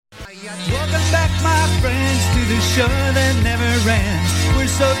Welcome back, my friends, to the show that never ends. We're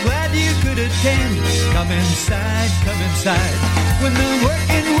so glad you could attend. Come inside, come inside. When the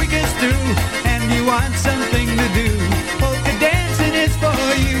working week is through and you want something to do, polka dancing is for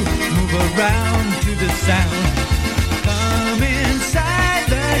you. Move around to the sound. Come inside,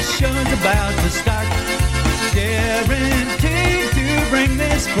 the show's about to start. Guaranteed to bring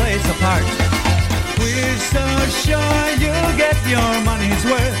this place apart. We're so sure you'll get your money's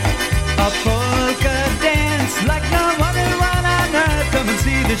worth. A polka dance like no other one on earth. Come and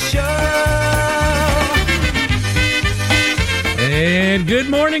see the show. And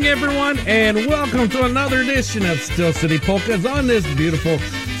good morning, everyone, and welcome to another edition of Still City Polkas on this beautiful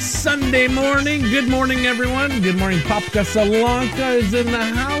Sunday morning. Good morning, everyone. Good morning. Popka Salonka is in the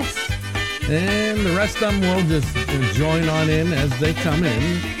house, and the rest of them will just join on in as they come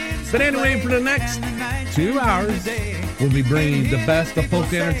in. But anyway, for the next 2 hours, we'll be bringing the best of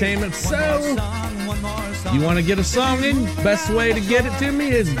polka entertainment. So, you want to get a song in? Best way to get it to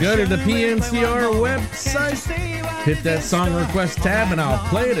me is go to the PNCR website, hit that song request tab, and I'll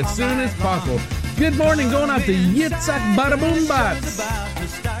play it as soon as possible. Good morning, going out to Yitzhak Badaboombots.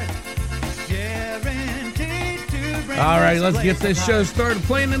 All right, let's get this show started.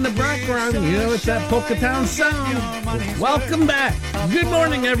 Playing in the background, you know, it's that Polka Town sound. Welcome back. Good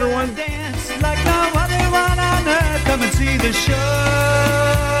morning, everyone. Like no other one on earth. Come and see the show.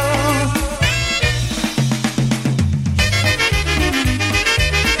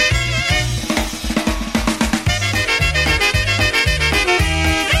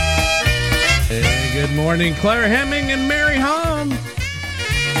 Hey, good morning, Claire Hemming and Mary Holm.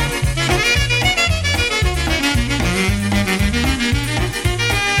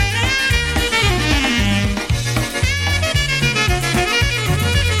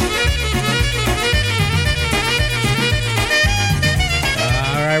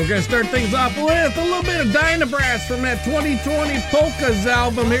 We're going to start things off with a little bit of Dynabrass from that 2020 Polkas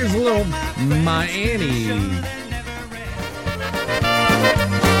album. Here's a little My Annie.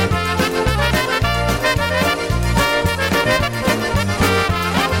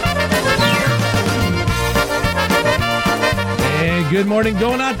 And good morning,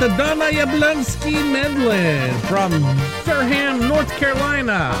 going out to Donna Yablonsky Medlin from Durham, North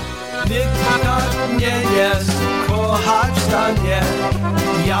Carolina. Nikt nie jest kochać stanie,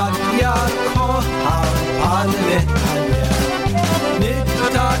 jak ja kocham Panny Anię.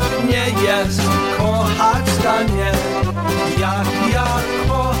 Nikt tak nie jest kochać stanie, jak ja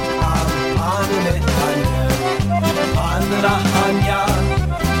kocham Panny Anię. Panna Ania,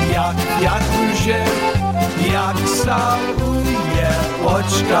 jak wiatrusie, jak całuje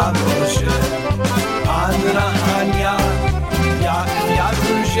oczka Boże. Panna Ania, jak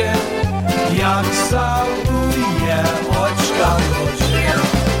wiatrusie, jak całuje oczka Boże.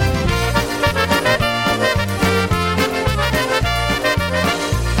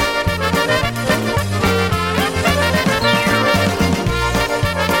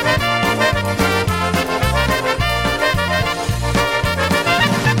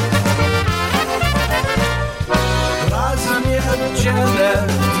 Raz w niedzielę w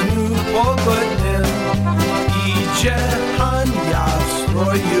dniu pogodnym idzie Hania w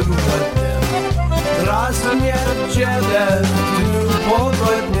stroju ładnym. Raz w niedzielę w dniu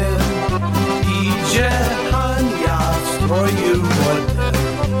pogodnym idzie Hania w stroju ładnym.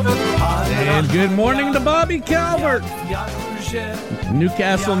 And good morning to Bobby Calvert,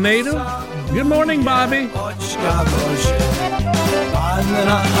 Newcastle native. Good morning, Bobby.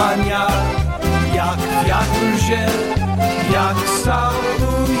 Panna Hania, jak wiatrusie, jak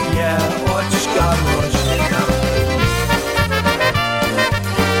całuje oczka Boże.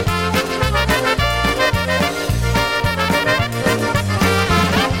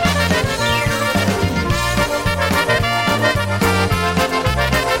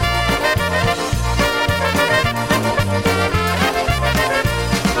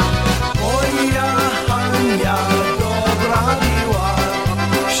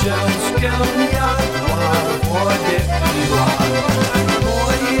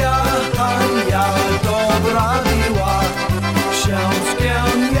 Moja Hania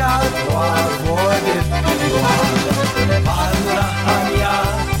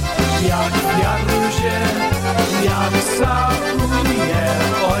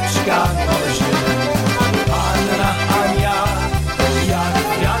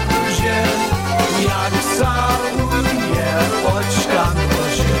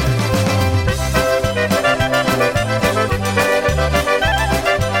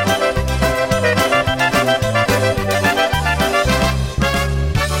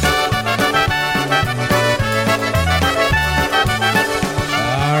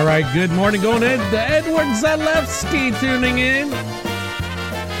right, good morning. Going in to Edward Zalewski tuning in.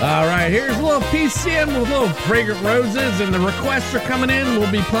 All right, here's a little PCM with little Fragrant Roses, and the requests are coming in.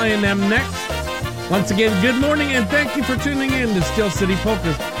 We'll be playing them next. Once again, good morning, and thank you for tuning in to Steel City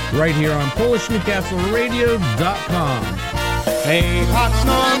Polkas right here on PolishNewcastleRadio.com. Hej,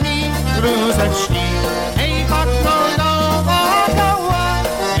 hakno mi rózeczki, hej, hakno dookoła,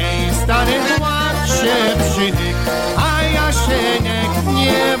 hej, stary chłop się przytyk, a ja się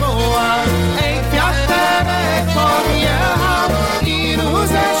nie woła. Hej, kwiaterek podjechał i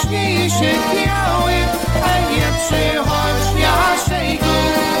rózeczki się kwiały, hej, nie przychodź, Jaszejku,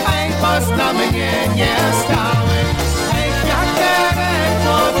 hej, poza mnie nie stały. Hej, kwiaterek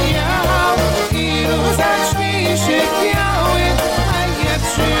podjechał i rózeczki się kwiały, hej, nie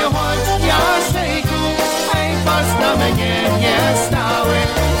przychodź, Jaszejku, hej, poza mnie nie stały.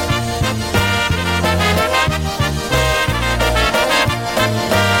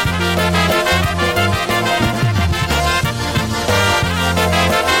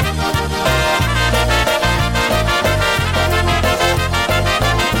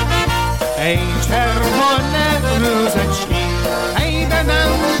 Hej, czerwone rózeczki, hej, będę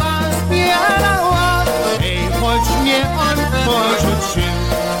was zbierała, hej, choć mnie on porzucił,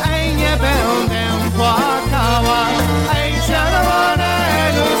 hej, nie będę płakała. Hej, czerwone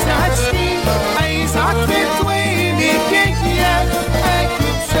rózeczki, hej, zakwitły mi pięknie, hej,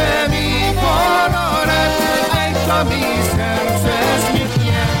 kupcze mi kolorem, hej, to mi serce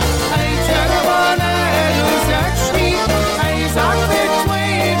zniknie. Hej, czerwone rózeczki, hej, zakwitły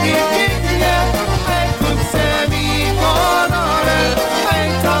mi pięknie, hej, kupce mi kolorem, hej,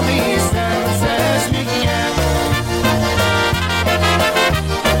 to mi serce zniknie.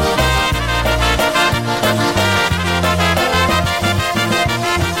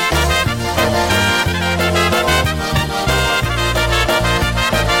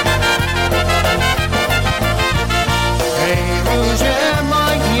 Hej, róże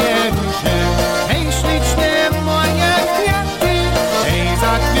moje róże, hej, śliczne moje kwiaty, hej,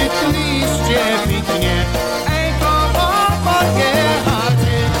 zakwitliście pięknie, hej, koło moje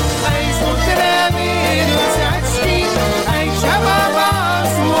chaty. Hej, smutne mi rózeczki, hej, trzeba was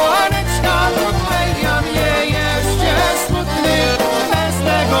słoneczka, hej, ja mnie jeszcze smutny, bez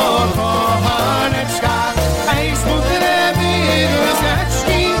tego kochaneczka. Hej, smutne mi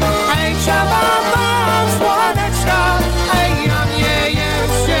rózeczki, hej, trzeba was słoneczka, hej, ja mnie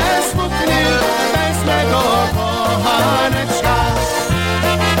jeszcze smutny, bez tego kochaneczka.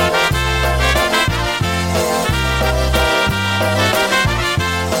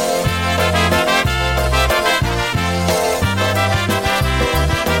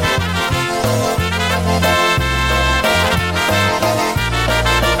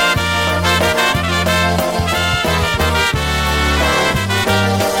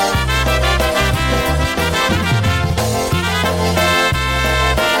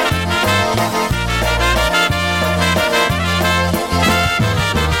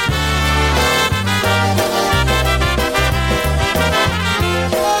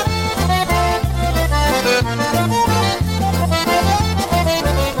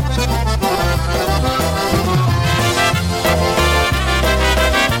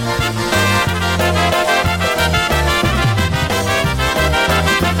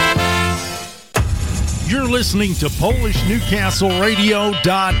 You're listening to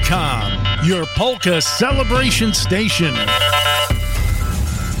PolishNewcastleRadio.com, your polka celebration station.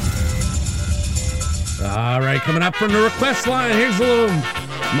 All right, coming up from the request line, here's a little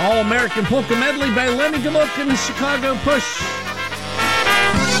All-American Polka Medley by Lenny Galuk and the Chicago Push.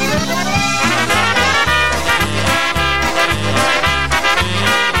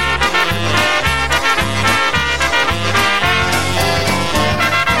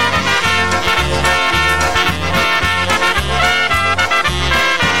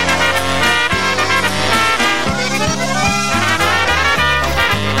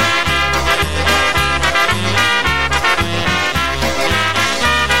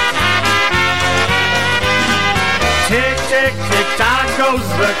 Tick, tick, tick, tock goes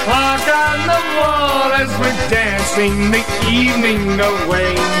the clock on the wall as we're dancing the evening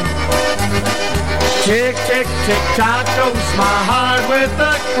away. Tick, tick, tick, tock goes my heart with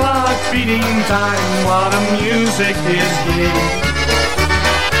the clock beating time while the music is gay.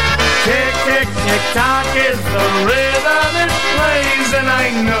 Tick, tick, tick, tock is the rhythm it plays, and I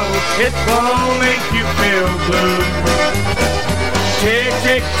know it won't make you feel blue. Tick,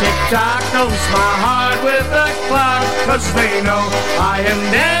 tick, tick, tock goes my heart with the clock, 'cause they know I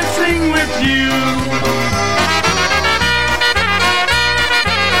am dancing with you.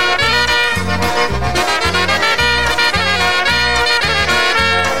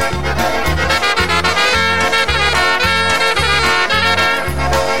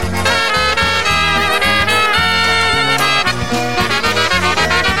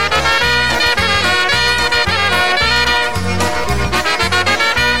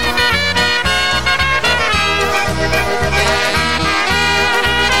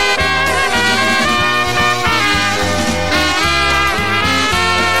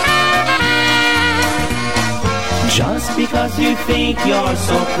 you're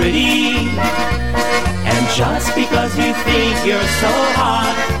so pretty, and just because you think you're so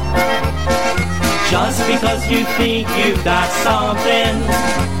hot, just because you think you've got something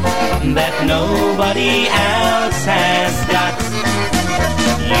that nobody else has got,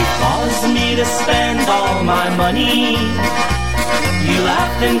 you caused me to spend all my money. You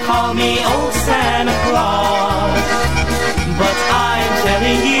laughed and called me old Santa Claus. But I'm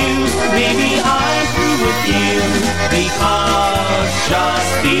telling you, baby, I'm through with you. Because,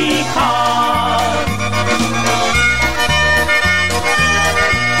 just because.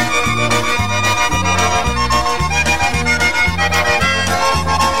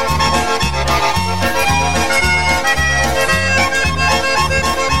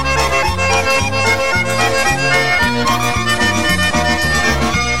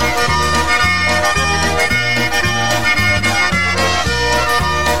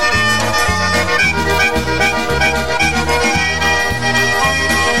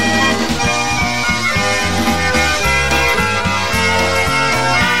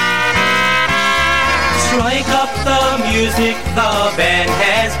 Music, the band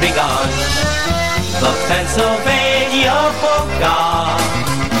has begun. The Pennsylvania Polka.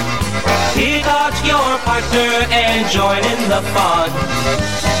 Pick out your partner and join in the fun.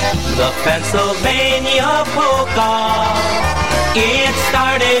 The Pennsylvania Polka. It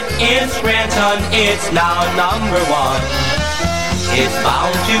started in Scranton, it's now #1. It's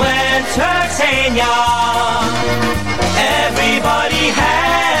bound to entertain ya. Everybody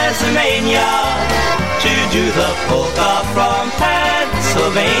has a mania to do the polka from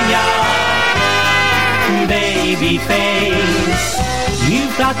Pennsylvania. Baby face,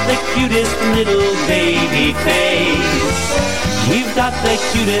 you've got the cutest little baby face. You've got the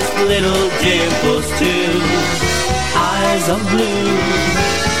cutest little dimples too. Eyes of blue,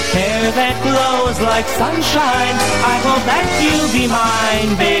 hair that glows like sunshine. I hope that you'll be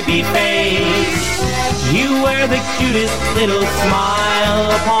mine, baby face. You wear the cutest little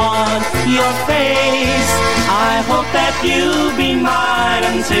smile upon your face. I hope that you'll be mine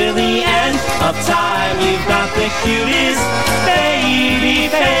until the end of time. You've got the cutest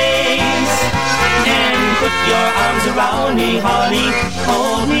baby face. And put your arms around me, honey,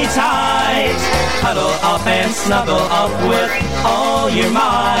 hold me tight. Cuddle up and snuggle up with all your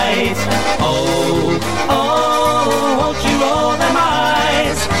might. Oh, oh, won't you roll them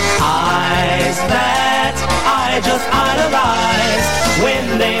eyes? Eyes that I just idolize.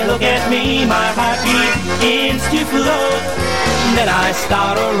 When they look at me, my heart begins to float. Then I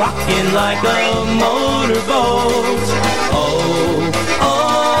start a-rocking like a motorboat. Oh,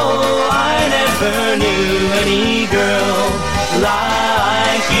 oh, I never knew any girl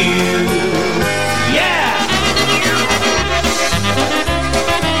like you. Yeah!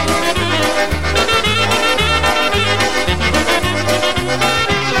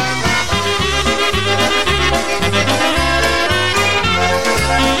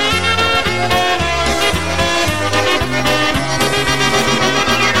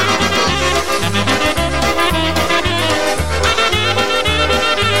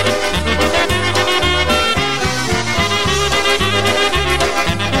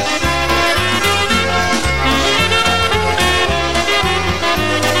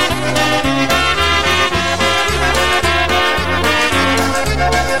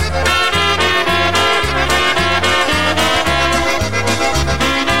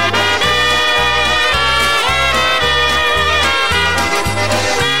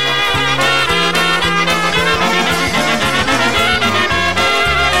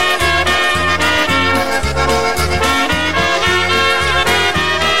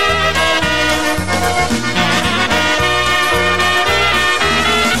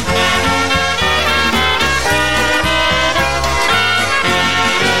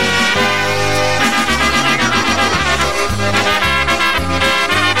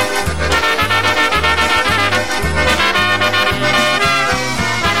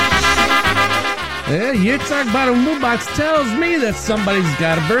 Yitzhak Barumubats tells me that somebody's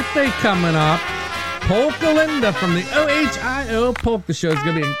got a birthday coming up. Polka Linda from the OHIO Polka Show is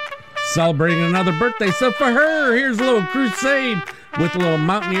going to be celebrating another birthday. So for her, here's a little crusade with a little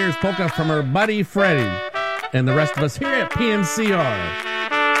Mountaineers polka from her buddy Freddie and the rest of us here at PNCR.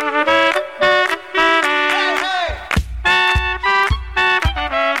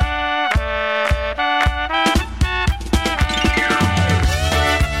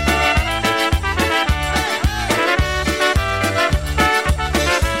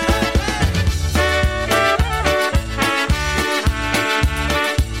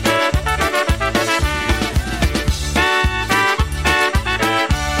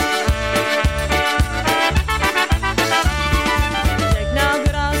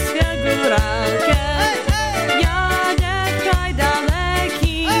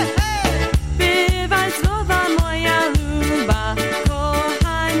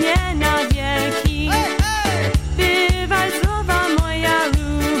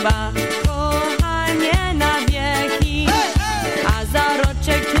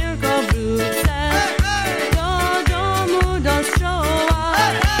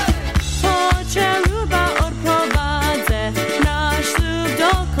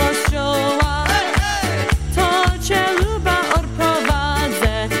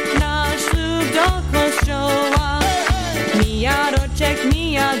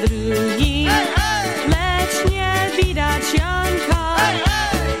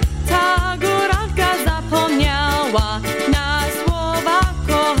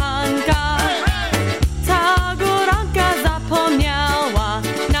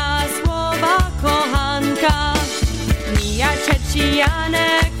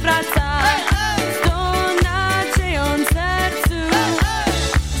 Ranek wraca z tą nadzieją w sercu,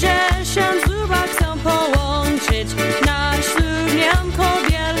 że się z Luba chcą połączyć na ślubnym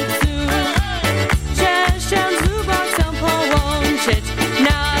kobielcu, że się z Luba chcą połączyć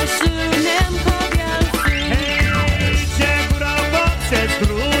na ślubnym kobielcu. Hej, idzie góra poprzez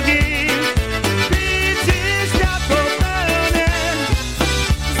drugi, widzi światło pełne,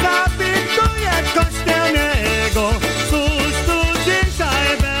 zapytuje kościelnego, cóż tu dzisiaj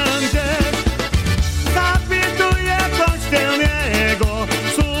będzie. Zapytuje kościelnego,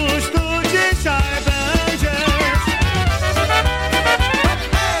 cóż tu dzisiaj będzie.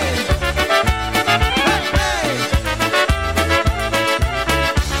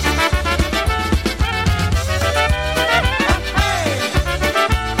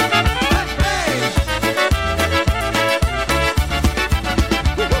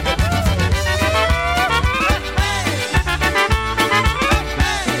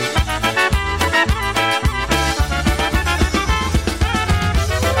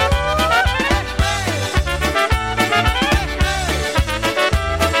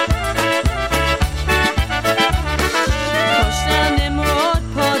 Kościelnemu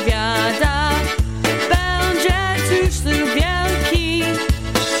odpowiada, będzie tu ślub wielki,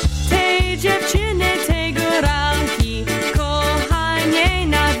 tej dziewczyny, tej góralki, kochanie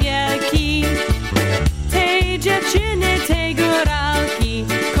na wieki. Tej dziewczyny, tej góralki,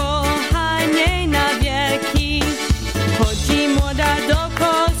 kochanie na wieki. Chodzi młoda do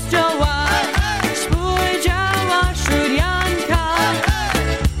kościoła, spojrzała szurianka,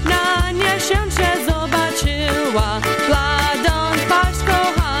 na nie się zobaczyła, bladą twarz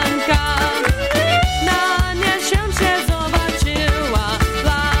kochanka. Na nie się zobaczyła,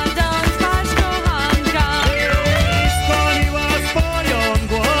 bladą twarz kochanka. Skłoniła swoją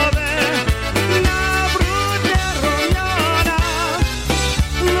głowę na brudne ramiona.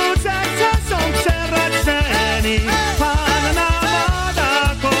 Ludzie, co są przerażeni, panna młoda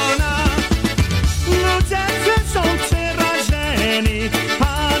kona. Ludzie, co są przerażeni,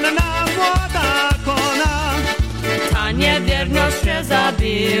 panna młoda kona. Ta niewierność się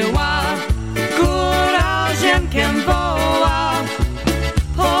zabiła, góra ziemkiem woła.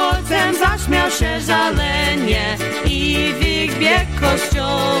 Potem zaśmiał się żalenie i wilk biegł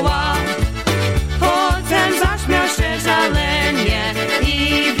kościoła. Potem zaśmiał się żalenie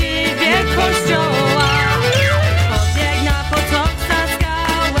i wilk biegł kościoła. Pobiegł na potok za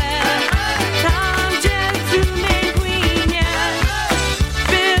skałę, tam gdzie strumień płynie.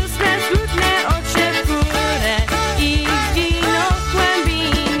 Był swe smutne oczy w górę i zginął w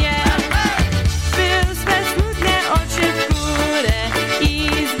głębinie. Był swe smutne oczy w górę i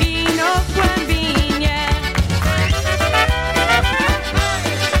zginął w głębinie.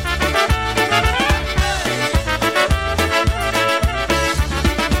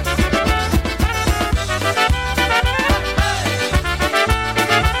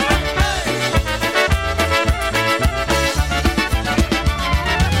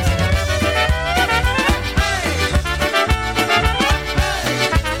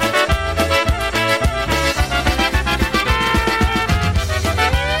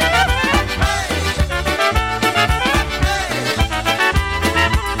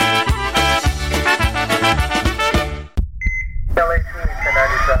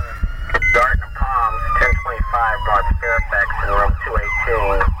 Dart and Palms, 1025 North Fairfax in room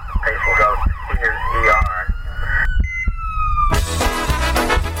 218. Patient goes to Sears ER.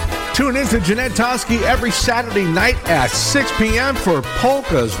 Tune in to Jeanette Toski every Saturday night at 6 p.m. for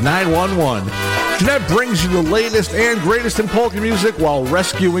Polkas 911. Jeanette brings you the latest and greatest in polka music while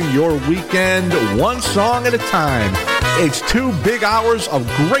rescuing your weekend one song at a time. It's 2 big hours of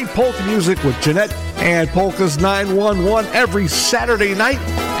great polka music with Jeanette and Polkas 911 every Saturday night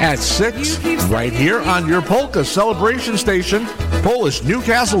at 6 right here on your polka celebration station,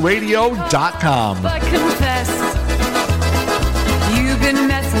 PolishNewcastleRadio.com. But confess, you've been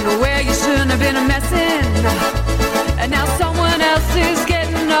messing where you shouldn't have been messing, and now someone else is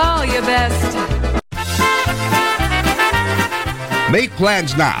getting all your best. Make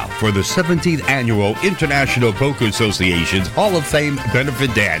plans now for the 17th Annual International Polka Association's Hall of Fame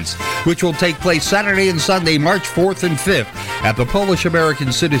Benefit Dance, which will take place Saturday and Sunday, March 4th and 5th at the Polish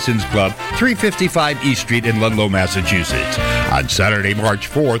American Citizens Club, 355 East Street in Ludlow, Massachusetts. On Saturday, March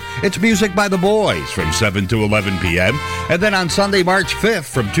 4th, it's music by the boys from 7 to 11 p.m. And then on Sunday, March 5th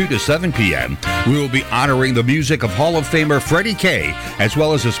from 2 to 7 p.m., we will be honoring the music of Hall of Famer Freddie Kay, as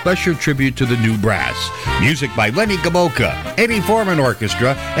well as a special tribute to the new brass. Music by Lenny Gaboka, 84 Foreman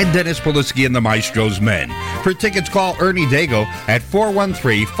Orchestra, and Dennis Polisky and the Maestro's Men. For tickets, call Ernie Dago at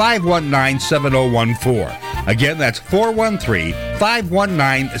 413-519-7014. Again, that's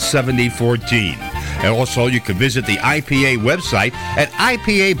 413-519-7014. And also, you can visit the IPA website at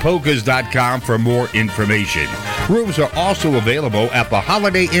IPAPolkas.com for more information. Rooms are also available at the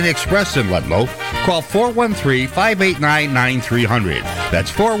Holiday Inn Express in Ludlow. Call 413-589-9300.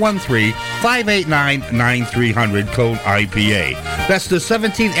 That's 413-589-9300, code IPA. That's the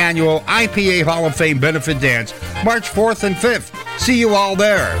 17th Annual IPA Hall of Fame Benefit Dance, March 4th and 5th. See you all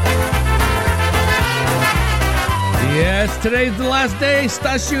there. Yes, today's the last day.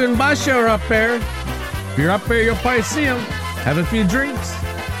 Stasio and Basha are up there. If you're up there, you'll probably see them. Have a few drinks.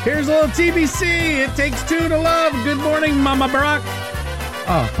 Here's a little TBC. It takes two to love. Good morning, Mama Barack.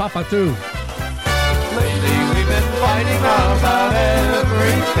 Oh, Papa too. Lately we've been fighting about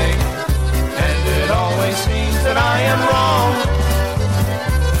everything, and it always seems that I am wrong.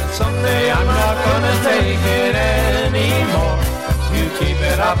 Someday I'm not gonna take it anymore. You keep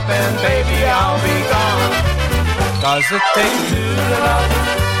it up and baby I'll be gone. 'Cause it takes two to love,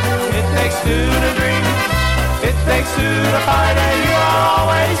 it takes two to dream, it takes two to fight, and you are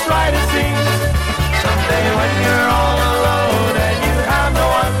always right it seems. Someday when you're all alone and you have no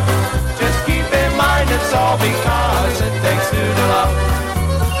one, just keep in mind it's all because it takes two to love.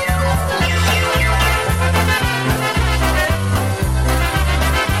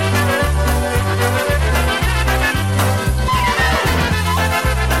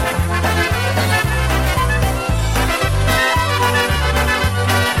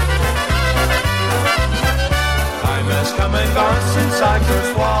 Come and gone since I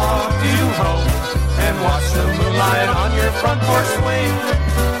first walked you home and watched the moonlight on your front porch swing.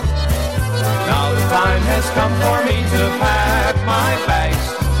 Now the time has come for me to pack my bags.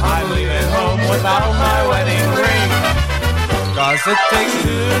 I'm leaving home without my wedding ring. 'Cause it takes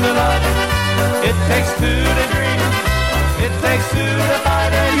two to love, it takes two to dream, it takes two to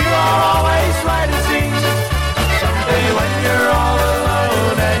fight, and you are always right it seems. Someday when you're all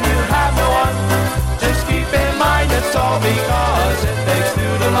alone and you have no one, just keep in mind it's all because it takes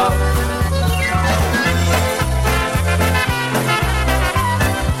two to love.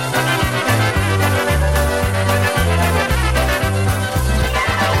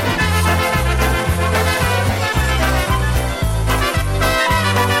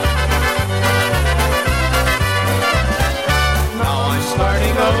 Now I'm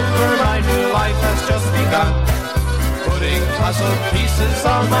starting over, my new life has just begun, putting puzzle pieces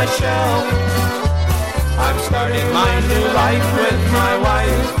on my shelf. I'm starting my new life with my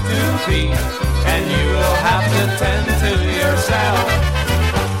wife to be, and you will have to tend to yourself.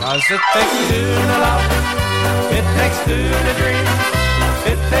 'Cause it takes two to love, it takes two to dream,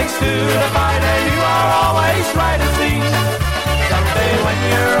 it takes two to fight, and you are always right it seems. Someday when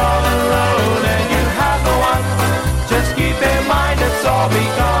you're all alone and you have no one, just keep in mind it's all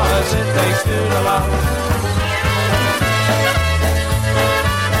because it takes two to love.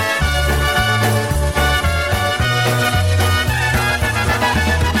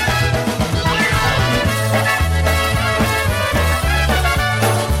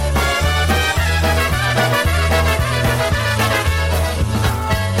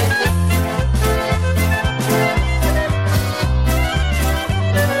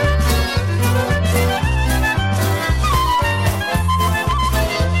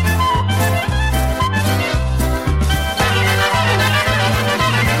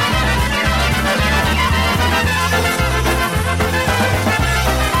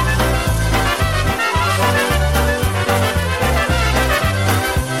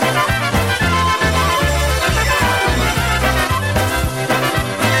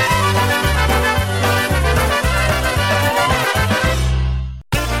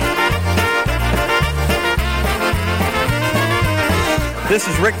 This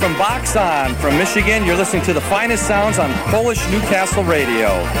is Rick from Boxon from Michigan. You're listening to the finest sounds on Polish Newcastle Radio.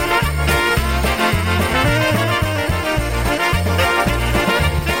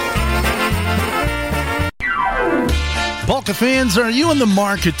 Polka fans, are you in the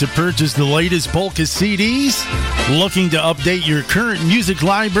market to purchase the latest polka CDs? Looking to update your current music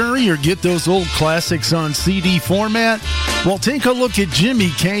library or get those old classics on CD format? Well, take a look at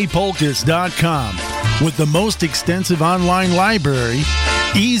JimmyKPolkas.com. With the most extensive online library,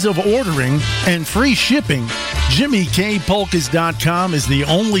 ease of ordering, and free shipping, JimmyKPolkas.com is the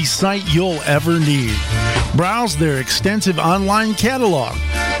only site you'll ever need. Browse their extensive online catalog.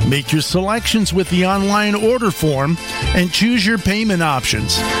 Make your selections with the online order form and choose your payment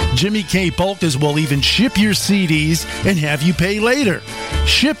options. Jimmy K. Polkas will even ship your CDs and have you pay later.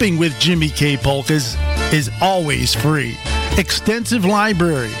 Shipping with Jimmy K. Polkas is always free. Extensive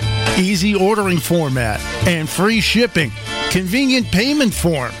library, easy ordering format, and free shipping. Convenient payment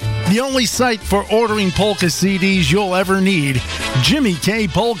form. The only site for ordering polka CDs you'll ever need.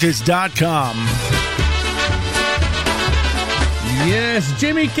 JimmyKPolkas.com. Yes,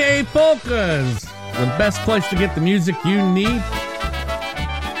 Jimmy K. Polkas. The best place to get the music you need.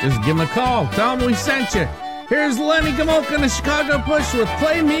 Just give him a call. Tell him we sent you. Here's Lenny Gomulka and the Chicago Push with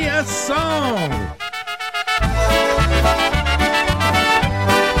Play Me a Song.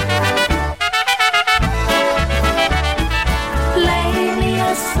 Play me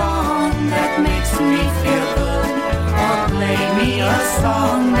a song that makes me feel good, or play me a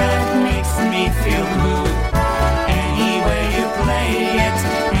song that makes me feel good. Any way you play it,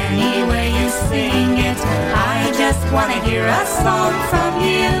 any way you sing it, I just wanna hear a song from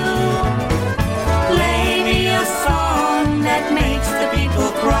you. Play me a song that makes the people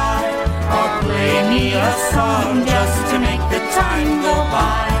cry, or play me a song just to make the time go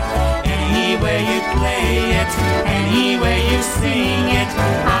by. Any way you play it, any way you sing it,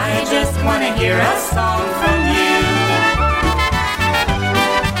 I just wanna hear a song from you.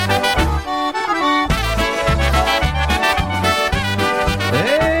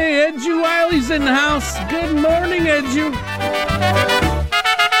 Hey, Edju Wiley's in the house. Good morning, Edju.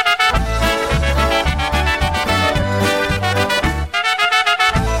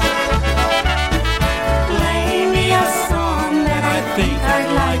 Play me a song that I think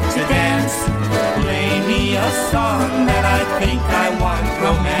I'd like to dance. Play me a song that I think I want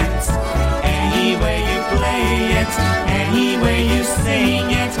romance. Any way you play it, any way you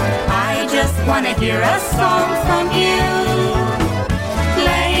sing it, I just wanna hear a song from you.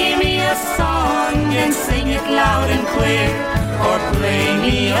 Play me a song and sing it loud and clear, or play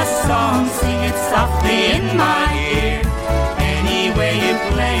me a song, sing it softly in my ear. Any way you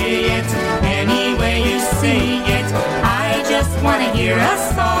play it, any way you sing it, I just wanna hear a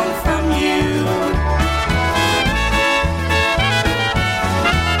song from you.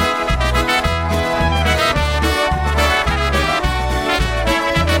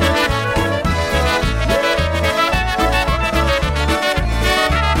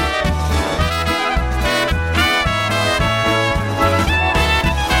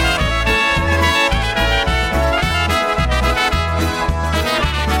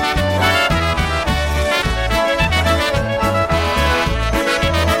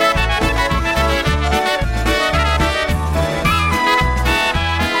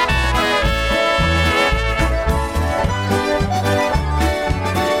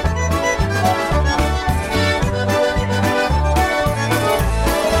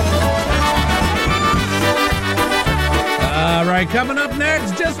 Coming up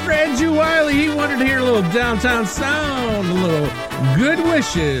next, just for Edju Wiley, he wanted to hear a little downtown sound, a little Good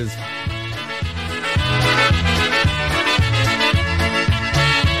Wishes.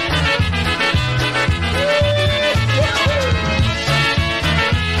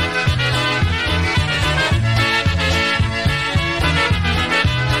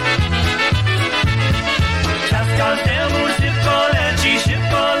 Czas każdemu szybko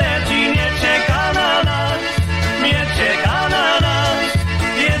leci, nie czeka na nas, nie czeka na nas.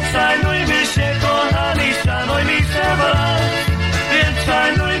 Więc szanujmy się, kochani, szanujmy się wraz. Więc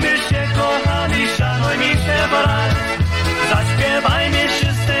szanujmy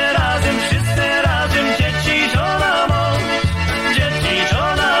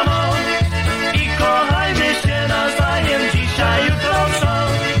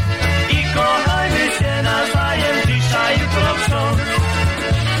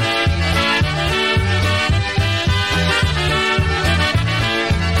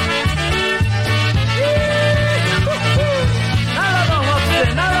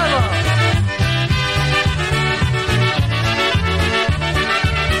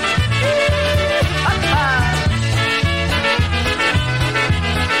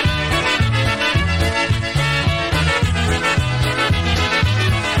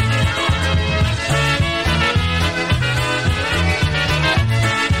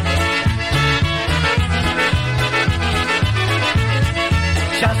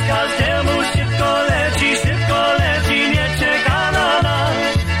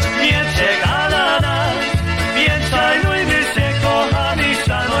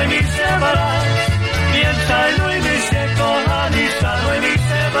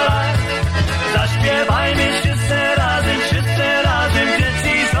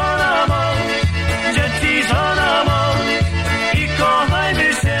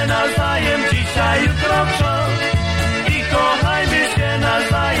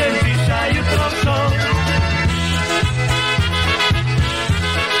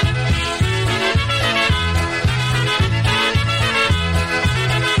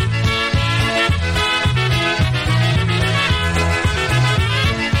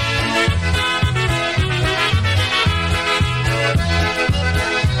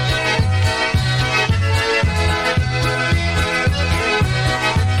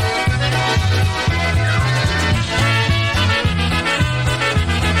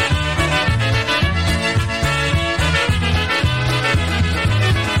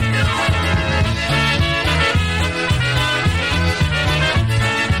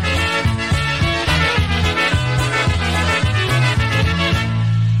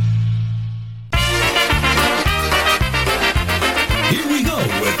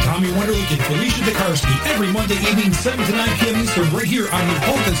Tommy Wonderlick, and Felicia Dekarsky every Monday evening, 7 to 9 p.m. Eastern, right here on the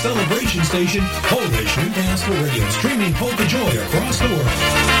Polka Celebration Station, Polish Newcastle Radio, streaming Polka Joy across the world.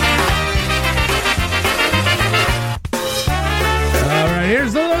 All right,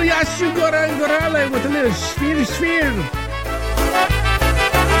 here's the little Yashu Gorale with a little sphere.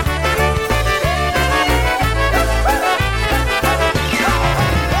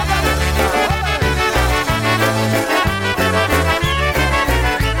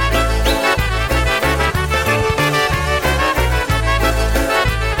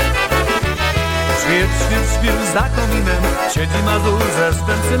 Świr za kominem siedzi Mazur ze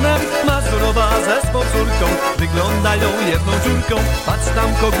swym synem, Mazurowa ze swą córką wyglądają jedną dziurką. Patrz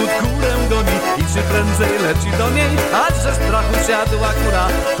tam, kogut kurę goni i czy prędzej leci do niej, aż ze strachu siadła kura,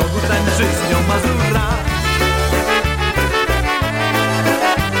 kogut tańczy z nią Mazura.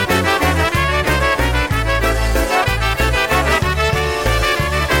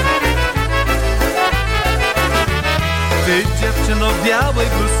 Ty, dziewczyno w białej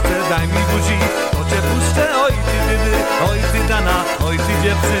bluzce, daj mi buzi, to cię puszczę. Oj ty dydy, oj ty dana, oj ty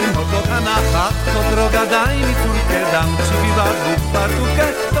dziewczyno kochana. A to droga, daj mi córkę, dam ci wiwat lub fartuchę.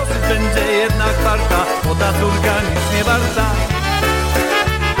 Dosyć będzie jednak warta, bo ta córka nic nie warta.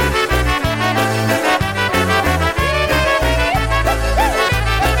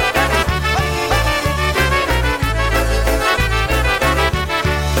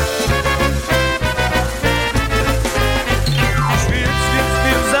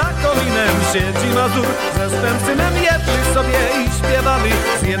 Siedzi Mazur ze swym synem, jedli sobie i śpiewali,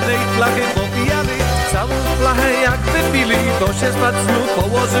 z jednej flachy popijali, całą flachę jak wypili, to się spać znów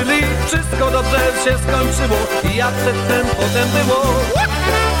położyli. Wszystko dobrze się skończyło i jak przedtem potem było.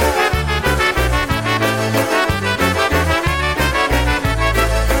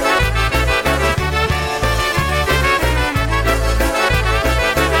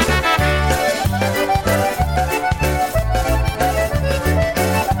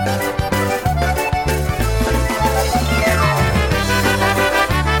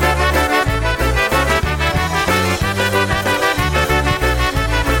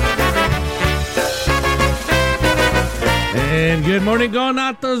 And good morning going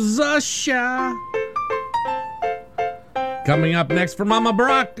out to Zusha. Coming up next for Mama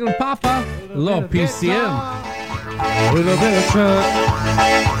Brock and Papa, a little PCM. A little bit of truck,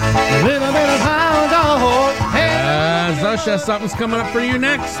 a little bit of hound dog. Zusha, something's coming up for you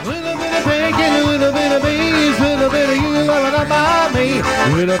next. A little bit of bacon, a little bit of beans, a little bit of you loving about me. A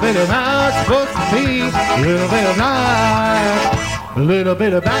little bit of how it's supposed to be, a little bit of life, a little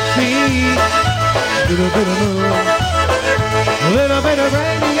bit of backseat, a little bit of moon. A little bit of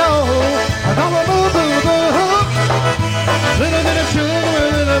radio, a double boo boo boo. A little bit of sugar,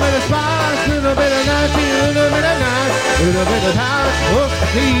 a little bit of spice, a little bit of nice, a little bit of nice, a little bit of how it's supposed to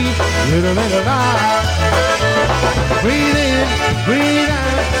be, a little bit of life. Breathe in, breathe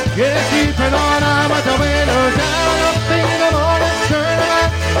out, get a keeping on out with the windows down. Up in the morning, turn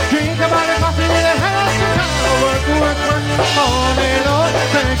around, drink a bottle of coffee with a house of time. Work, work, work, on and on.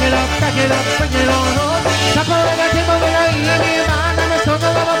 Back it up, bring it on. Supper at the table with a evening mind, and a song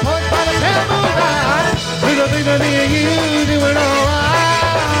of a porch by the table line. Little bit of me and you doing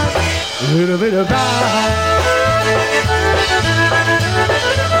alright. Little bit of pride,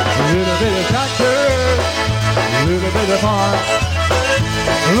 a little bit of tractor, a little bit of farm,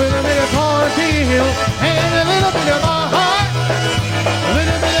 a little bit of cornfield, and a little bit of my heart. A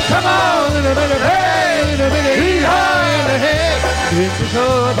little bit of come on, a little bit of hey, a little bit of hee-haw in the head. It's the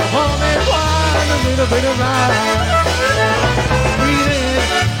club of home and wine, a little bit of life. Breathe in,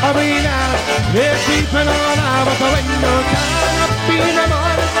 breathe out, let's keep it on out with the window down. Up in the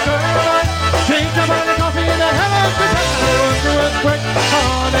morning, turn on, drink a bottle of coffee in the heavens to town. Work, work,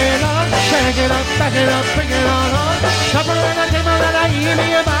 on and on, back it up, bring it on. Supper at the table that I eat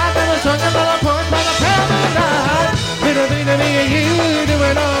me a bite, and a song of a porch by the paradise. Little bit of me and you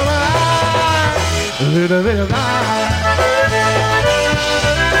doing alright. A little bit of life.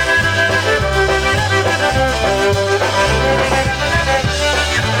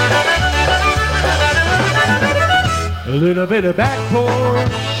 A little bit of backboard,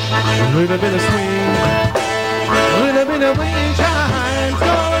 a little bit of swing, a little bit of wind chimes,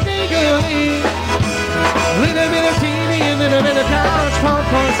 going giggly. A little bit of TV, a little bit of couch,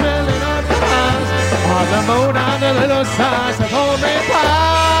 popcorn smelling on the house. On the boat on the little slice of homemade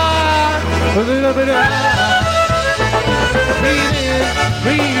pie. A little bit of life. Breathe in,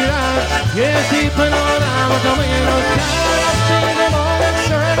 breathe out, yes, keep it on out with the windows down. Up in the morning,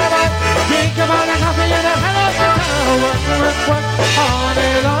 turn about, drink a bottle of coffee and a house of town. Work, work, work, on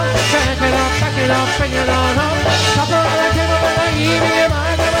and on, back it up, bring it on up. Supper on the table with a evening,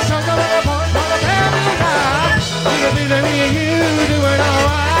 I never saw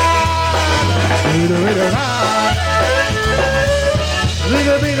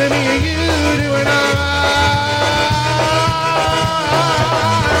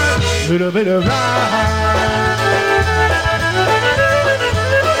little bit of ride.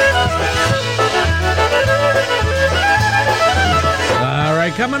 All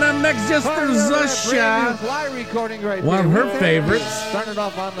right, coming up next, just for Zusha. Fly recording right One of there. her favorites. Started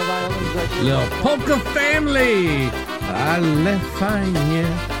off on the violins right there. Little Polka Family. Ale fajnie.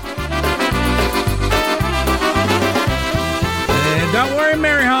 And don't worry,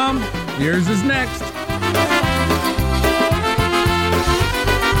 Mary Hom. Yours is next.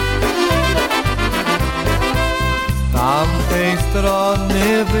 Z tamtej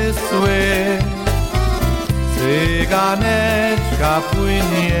strony Wysły cyganeczka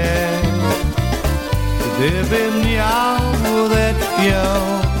płynie. Gdybym miał łódeczkę,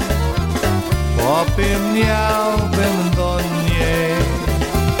 popłynąłbym do niej.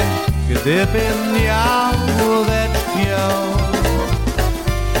 Gdybym miał łódeczkę,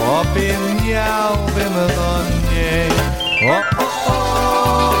 popłynąłbym do niej. O, o, o,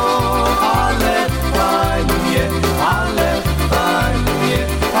 ale fajnie, ale fajnie,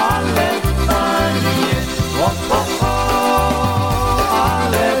 ale fajnie. O, o, o,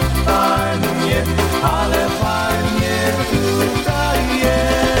 ale fajnie, ale fajnie tutaj jest.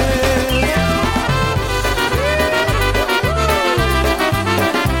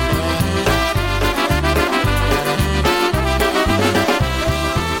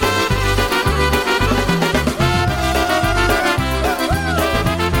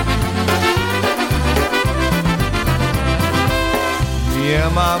 Nie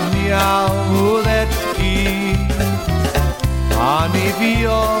mam ja łódeczki, ani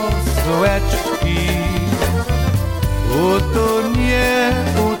wiosłeczki. Utonie,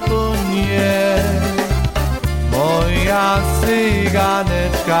 utonie moja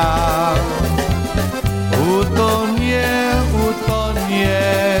cyganeczka. Utonie, utonie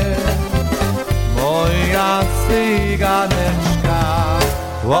moja cyganeczka.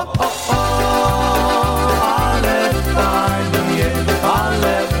 O, o, o, ale fajnie,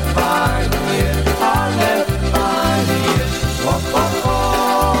 ale fajnie, ale fajnie. O, o, o,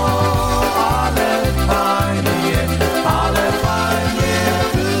 ale fajnie, ale fajnie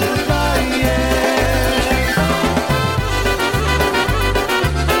tutaj jest.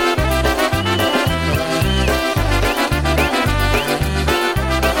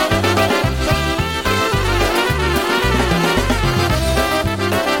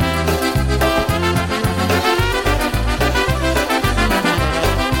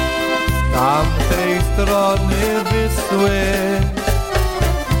 Z tamtej strony Wysły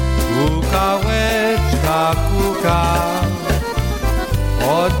kukałeczka kuka.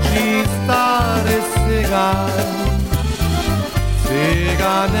 Chodzi stary cygan,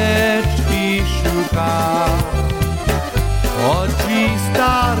 cyganeczki szuka. Chodzi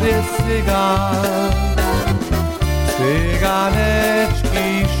stary cygan, cyganeczki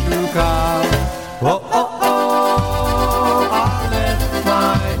szuka. O, o, o, ale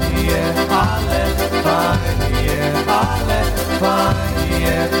fajnie, ale fajnie, ale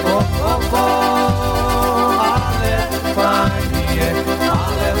fajnie. O, o, o, ale fajnie,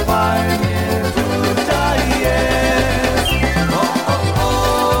 ale fajnie tutaj jest. O, o, o,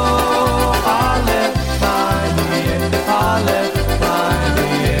 ale fajnie, ale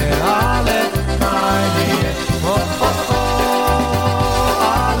fajnie, ale fajnie. O, o, o,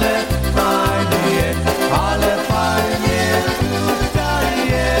 ale fajnie, ale fajnie tutaj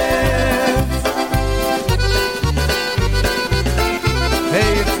jest.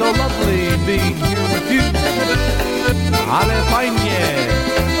 Hey, it's so lovely being here with you. Ale fajnie.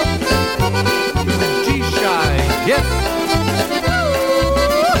 Dzisiaj, yes.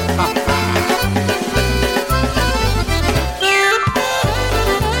 Ha, ha.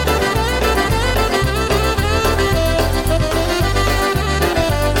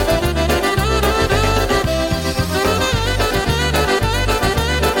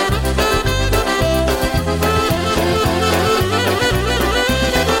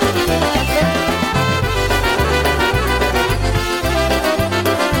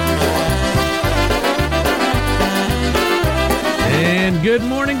 And good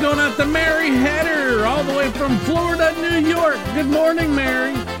morning going out to Mary Header, all the way from Florida, New York. Good morning,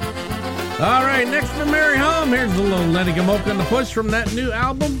 Mary. All right, next for Mary Hom, here's a little Lenny Gamoka and the Push from that new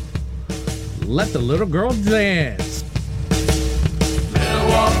album, Let the Little Girl Dance. Little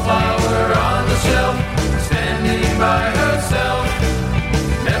wallflower on the shelf, standing by herself.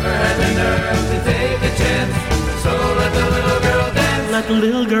 Never had the nerve to take a chance, so let the little girl dance. Let the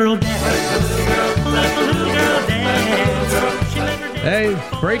little girl dance. Let the little girl dance. Hey,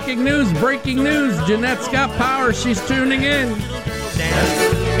 breaking news, breaking news. Jeanette's got power. She's tuning in. Let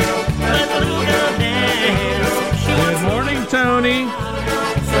the little girl dance. Good morning, Tony.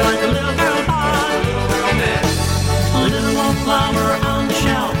 Let the little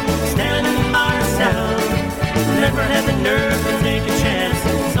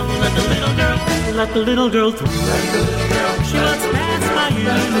let the little girl through. She wants to dance by you,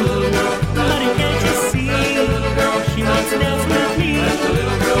 buddy, can't you see? She wants to dance with me.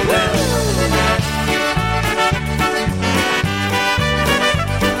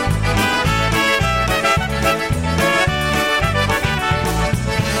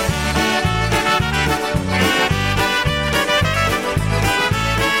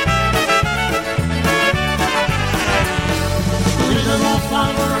 Little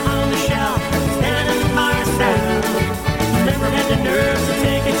flower on the shelf, standing by herself. Never had the nerve to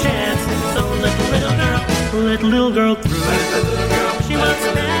take a chance, so let the little girl through. She wants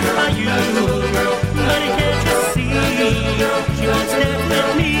to dance by you, buddy, can't you see? She wants to dance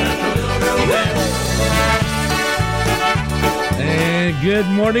with me. And good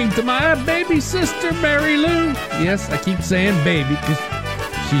morning to my baby sister, Mary Lou. Yes, I keep saying baby because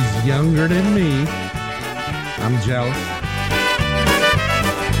she's younger than me. I'm jealous.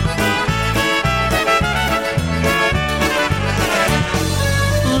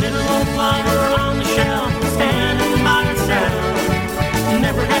 Little old flower on the shelf, standing by herself.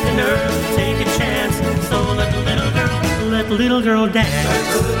 Never had the nerve to take a chance, so let the little girl dance. Let the little girl dance.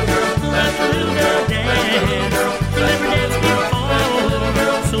 She never danced before,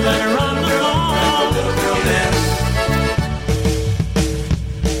 so let her on the floor.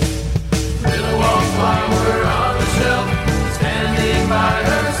 Little wallflower on the shelf, standing by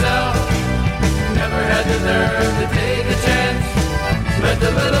herself. Never had the nerve to take a chance. Let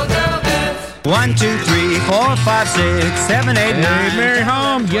the little girl dance. 1, 2, 3, 4, 5, 6, 7, 8, 9. Hey, Mary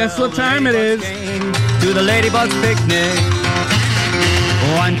Home, guess what time it is? To the Ladybug's picnic.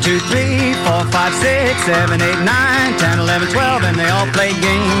 1, 2, 3, 4, 5, 6, 7, 8, 9, 10, 11, 12, and they all played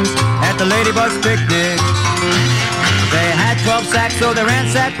games at the Ladybug's picnic. They had 12 sacks, so they ran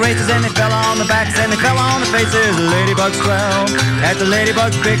sack races, and they fell on the backs and they fell on the faces. The Ladybug's 12 at the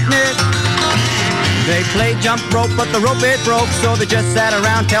Ladybug's picnic. They played jump rope, but the rope it broke, so they just sat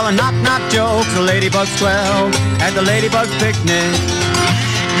around telling knock-knock jokes. The Ladybug's 12 at the Ladybug's picnic.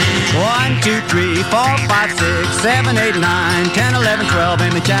 1, 2, 3, 4, 5, 6, 7, 8, 9, 10, 11, 12,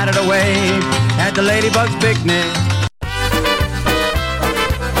 and they chatted away at the Ladybug's picnic.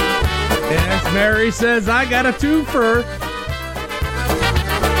 Yes, Mary says I got a twofer.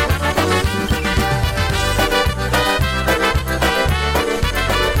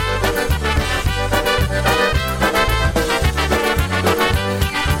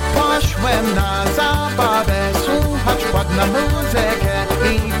 Poszłem na zabawę, słuchać ładną muzykę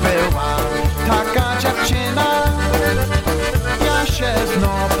i była taka dziewczyna. Ja się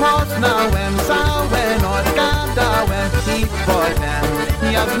znów poznałem, całe noc gadałem i potem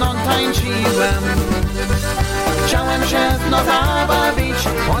ja z nią tańczyłem. Chciałem się z nią zabawić,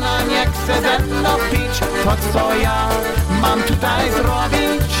 ona nie chce ze mną pić. To co ja mam tutaj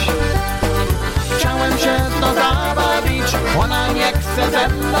zrobić? Chciałem się z nią zabawić, ona nie chce ze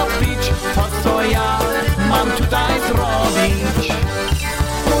mną pić. To co ja mam tutaj zrobić?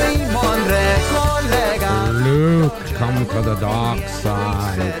 Mój mądry kolega Luke, come to the dark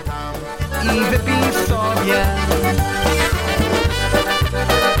side. I wypij sobie.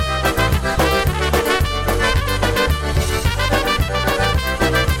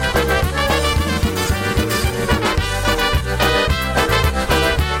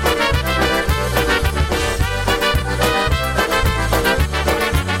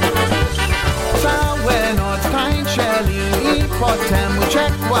 Całe noc tańczyli i potem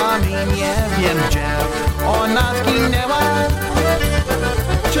uciekła mi, nie wiem gdzie ona zginęła.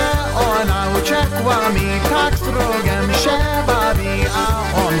 Gdzie ona uciekła mi, tak z drugiem się bawi,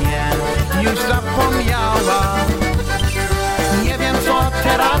 a o mnie już zapomniała. Nie wiem co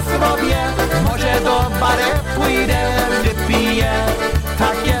teraz robię, może do baru pójdę, wypiję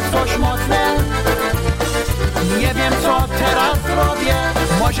takie coś mocne. Nie wiem co teraz robię,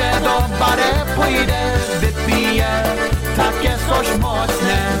 może do baru pójdę, wypiję takie coś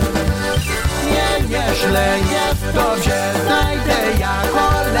mocne. Nie, nieźle, jest dobrze, znajdę ja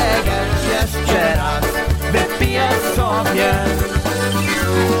kolegę jeszcze raz, wypiję sobie.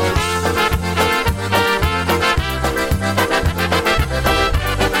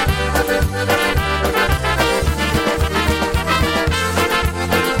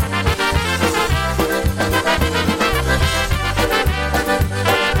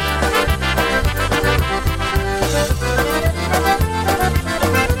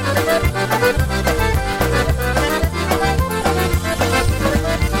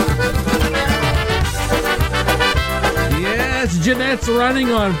 Jeanette's running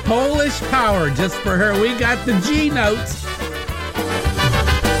on Polish power. Just for her, we got the G notes.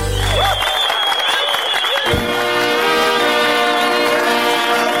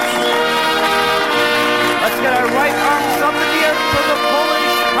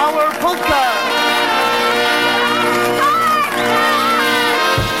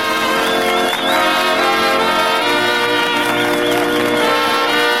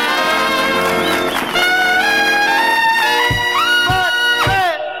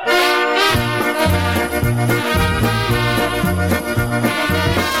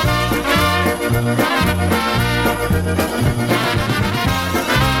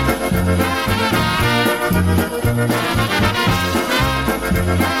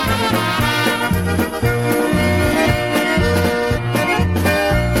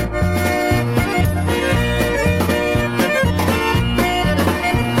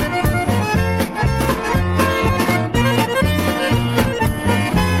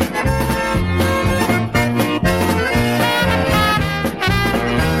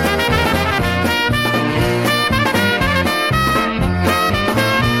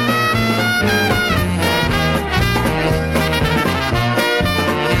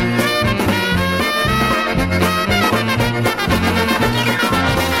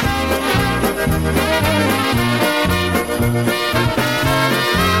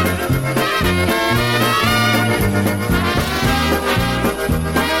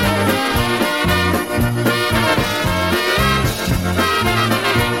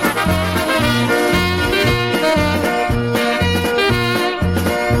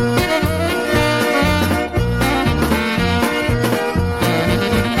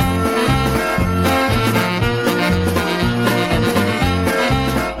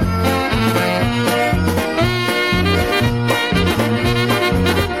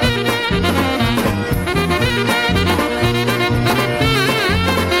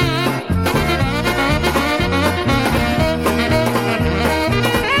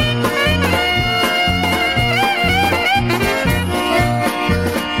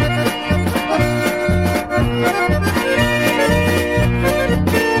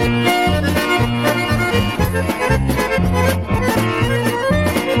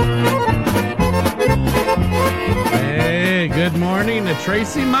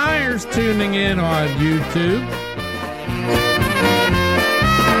 Tracy Myers tuning in on YouTube.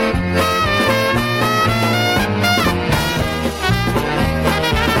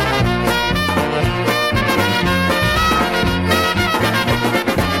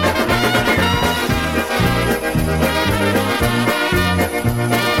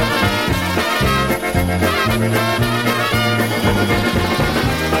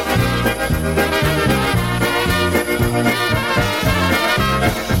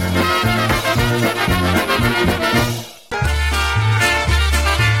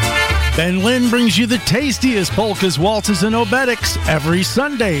 Ben Lynn brings you the tastiest polkas, waltzes, and obetics every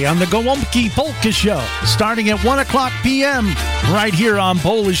Sunday on the Gołąbki Polka Show, starting at 1 o'clock p.m. right here on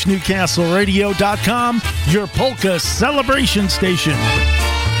PolishNewcastleRadio.com, your polka celebration station.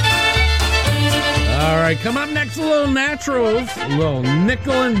 All right, come up next, a little Naturals, a little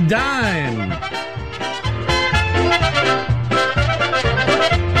nickel and dime.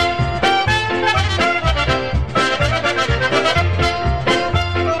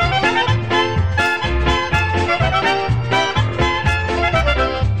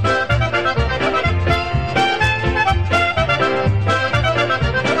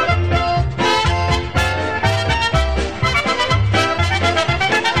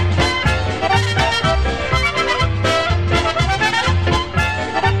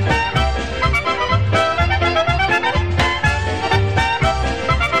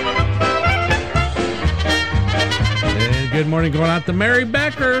 Good morning going out to Mary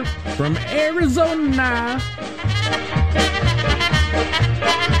Becker from Arizona.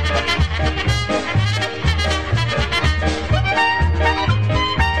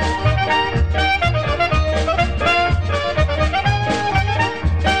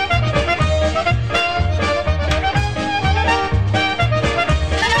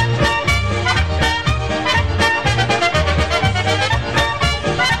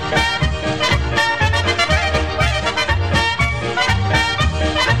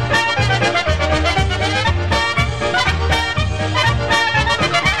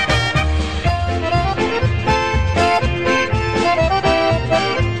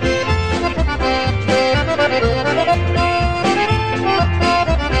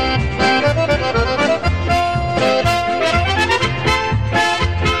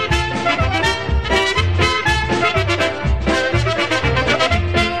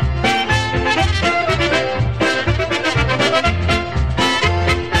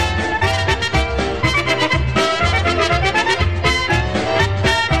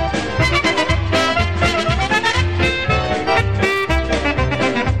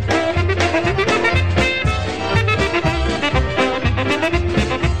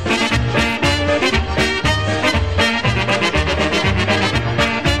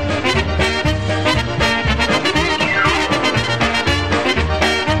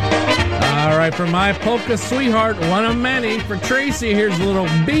 For my polka sweetheart, one of many. For Tracy, here's a little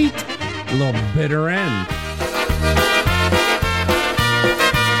beat, a little bitter end.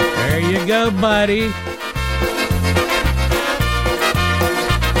 There you go, buddy.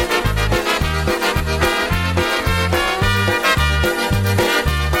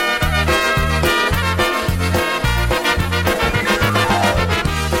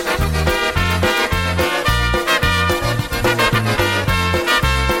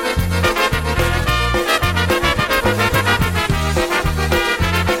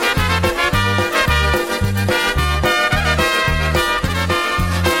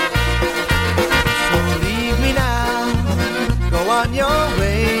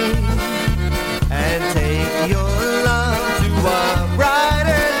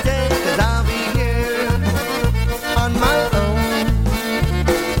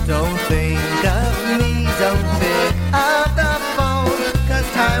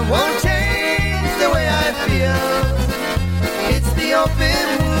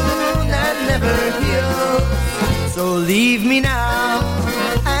 So leave me now,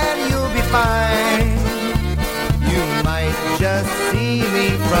 and you'll be fine. You might just see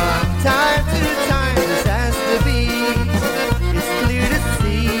me from time to time. This has to be, it's clear to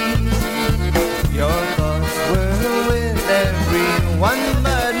see. Your thoughts were with everyone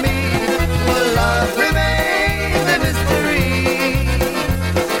but me. Well, love remains a mystery,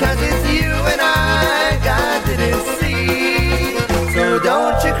 'cause it's you and I, God didn't see. So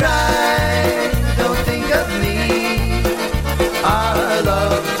don't you cry, don't think of me. Our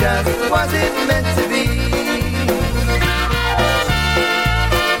love just wasn't meant to be.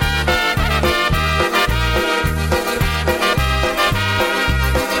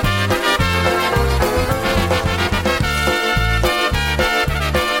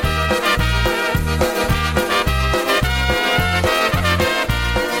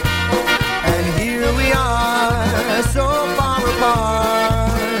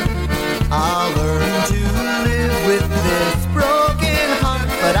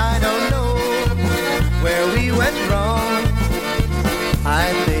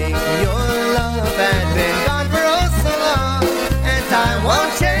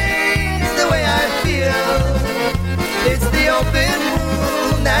 change the way I feel. It's the open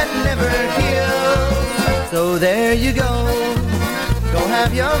wound that never heals. So there you go, go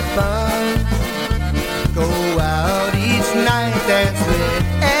have your fun. Go out each night, dance with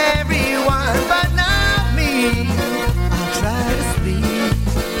everyone, but not me. I'll try to sleep.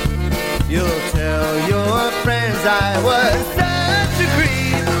 You'll tell your friends I was such a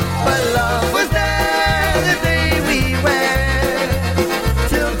creep, but love was there the day we went.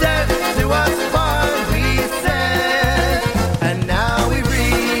 Till death do us part, we said, and now we've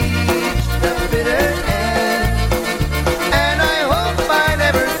reached the bitter end. And I hope I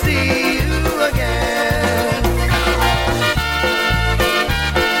never see you again.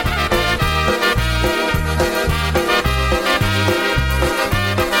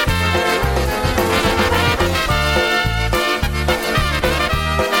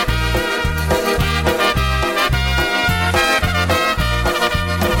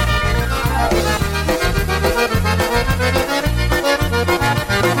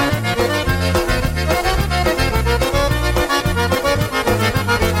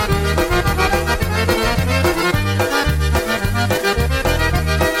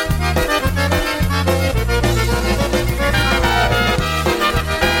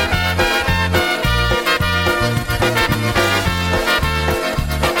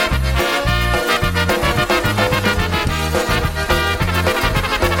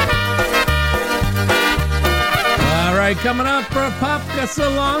 Coming up for a Popka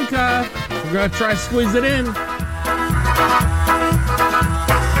Salonka. We're going to try to squeeze it in.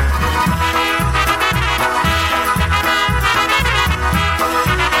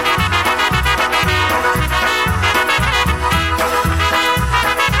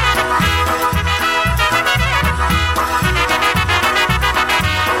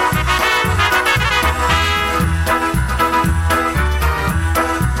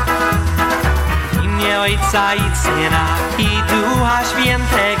 Ojca i Syna i Ducha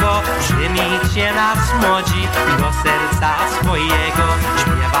Świętego, przyjmijcie nas młodzi do serca swojego.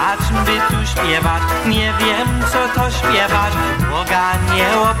 Śpiewać, by tu śpiewać, nie wiem co to śpiewać. Boga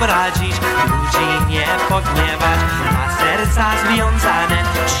nie obrazić, ludzi nie pogniewać. Na serca związane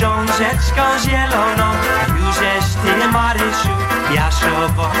książeczką zieloną, jużeś ty Marysiu,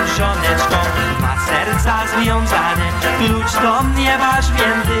 Jaszową żoneczką. Na serca związane, klucz do mnie wasz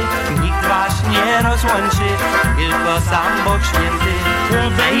święty, nikt was nie rozłączy, tylko sam Bóg święty.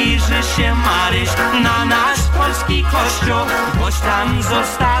 Obejrzy się Maryś na nasz polski kościół, boś tam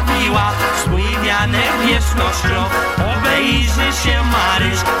zostawiła swój wianek wiecznością. Obejrzy się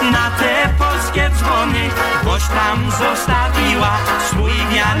Maryś na te polskie dzwony, boś tam zostawiła swój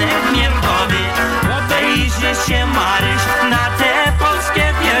wianek mierdowy. Obejrzy się Maryś na te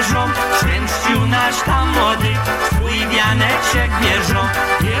polskie wieżą, szczęściu nasz tam młody, swój wianeczek wierzą.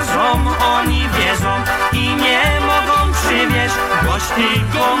 Wiedzą, oni wiedzą i nie mogą przywieźć, boś ty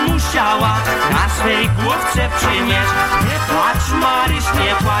go musiała na swej główce przynieść. Nie płacz Maryś,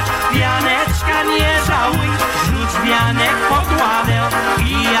 nie płacz, wianeczka nie żałuj, rzuć wianek pod ławę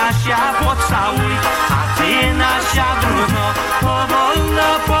i Jasia pocałuj. A ty Nasia brudno, powolno,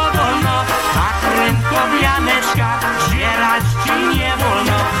 powolno, tak prędko wianeczka zbierać ci nie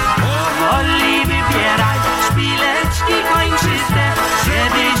wolno. Powoli wybieraj szpileczki kończyste,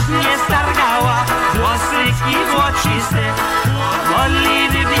 żebyś nie stargała włosyki złociste. Powoli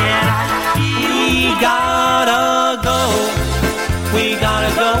wybieraj i gotta go. We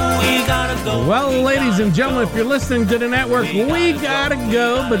gotta go, we gotta go. Well, ladies and gentlemen, if you're listening to the network, we gotta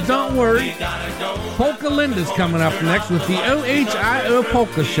go, but don't worry. Polka Linda's coming up next with the OHIO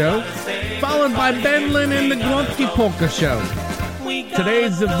Polka Show, followed by Ben Lynn and the Glumsky Polka Show.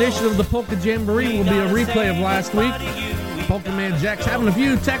 Today's edition of the Polka Jamboree will be a replay of last week. Polka Man Jack's having a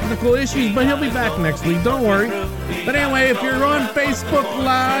few technical issues, but he'll be back next week, don't worry. But anyway, if you're on Facebook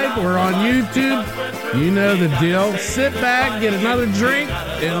Live or on YouTube, you know the deal. Sit back, get another drink,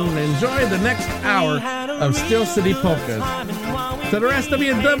 and enjoy the next hour of Steel City Polkas. To the rest of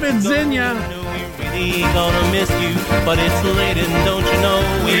you, do widzenia. Really gonna miss you, but it's late and don't you know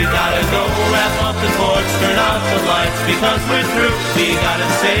we gotta go wrap up the cords, turn off the lights because we're through. We gotta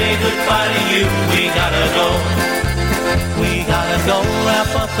say goodbye to you, we gotta go. We gotta go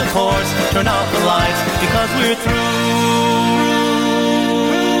wrap up the cords, turn off the lights because we're through.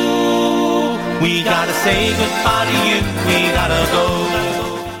 We gotta say goodbye to you, we gotta go.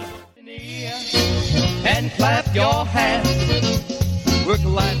 And clap your hands.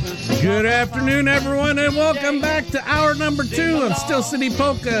 Good afternoon, everyone, and welcome back to hour number 2 of Steel City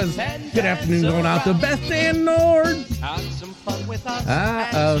Polkas. Good afternoon going out to Beth Ann Nord.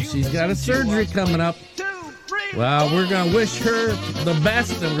 Uh-oh, she's got a surgery coming up. 2, 3. Well, we're going to wish her the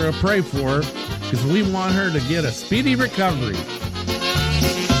best and we're going to pray for her because we want her to get a speedy recovery.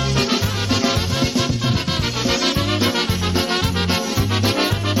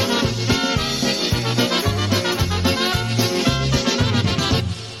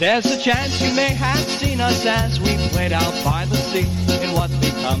 There's a chance you may have seen us as we played out by the sea in what's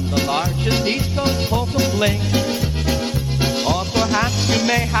become the largest East Coast polka fling. Or perhaps you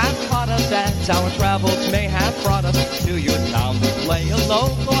may have caught us as our travels may have brought us to your town to play a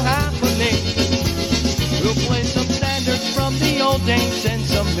local happening. We'll play some standards from the old days and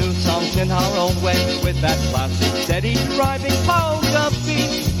some new songs in our own way with that classic steady driving polka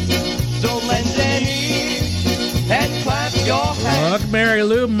beat. So lend an ear and clap your hands. Look, Mary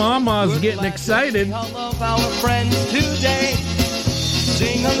Lou, Mama's getting excited. All of our friends today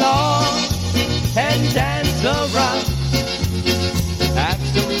sing along and dance around. Have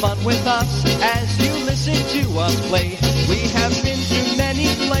some fun with us as you listen to us play. We have been to many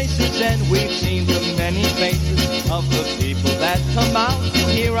places and we've seen the many faces of the people that come out to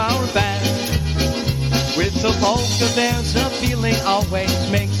hear our band. With the polka there's a feeling always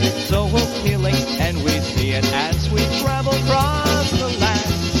makes it so appealing, and we see it as we travel across the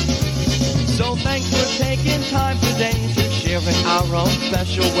land. So thanks for taking time today to share in our own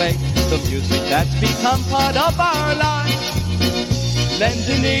special way the music that's become part of our lives. Lend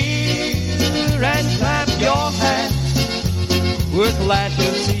an ear and clap your hands. We're glad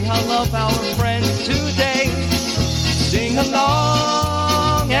to see all of our friends today. Sing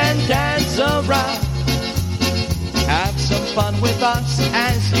along and dance around. Have some fun with us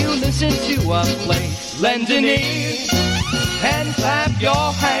as you listen to us play. Lend an ear and clap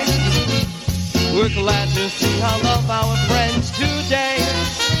your hands. We're glad to see all of our friends today.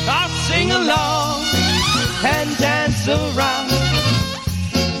 I'll sing along and dance around.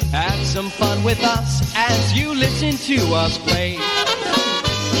 Have some fun with us as you listen to us play.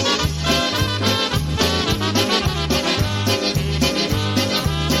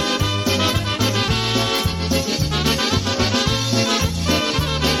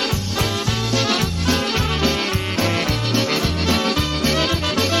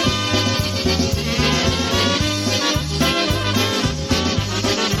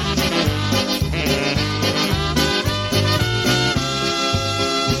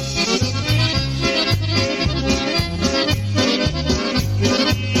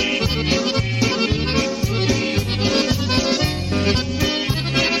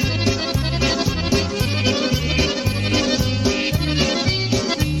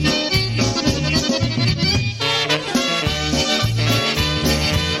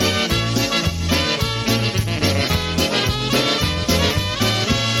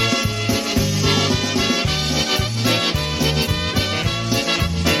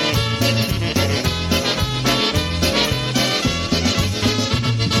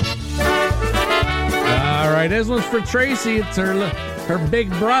 This one's for Tracy. It's her big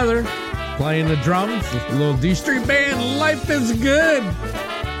brother playing the drums. A little D Street Band. Life is good.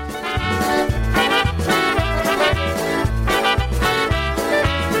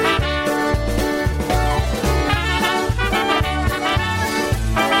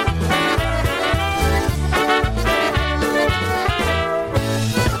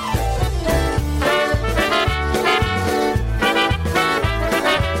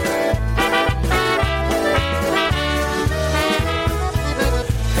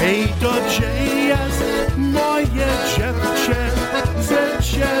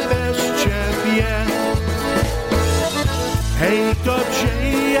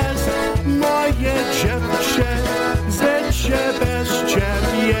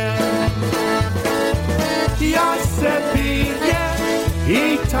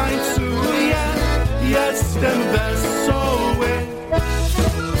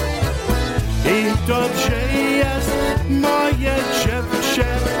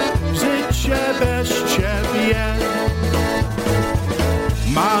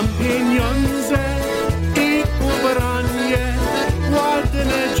 Mam pieniądze i ubranie,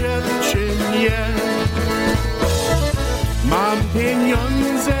 ładne dziewczynie. Mam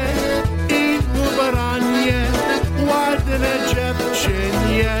pieniądze i ubranie, ładne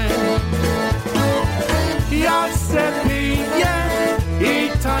dziewczynie. Ja se piję i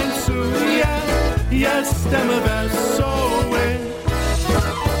tańcuję, jestem wesoły.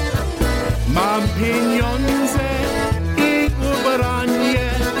 Mam pieniądze i ubranie,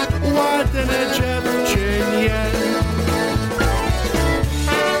 ładne dziewczynie.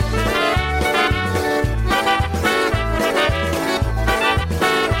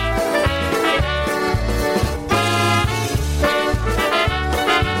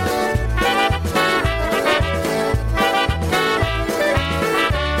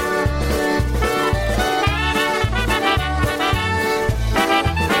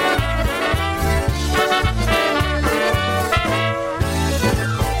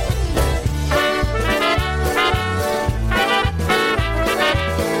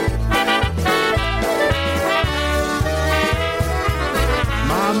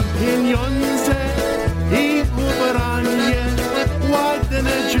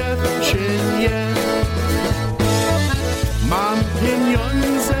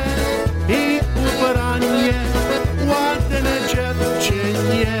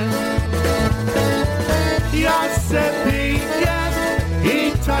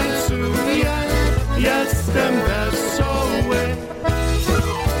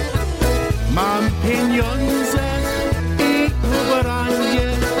 pieniądze i ubranie,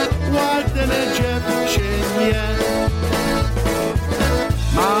 ładne dziewczynie.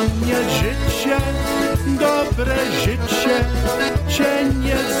 Mam nie życie, dobre życie, cię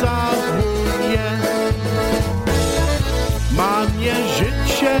nie zachuje. Mam nie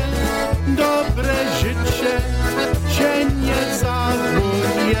życie, dobre życie, cię nie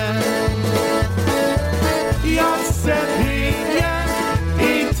zachuje. Ja se piję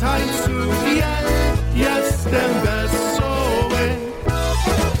i tańcuję, jestem wesoły.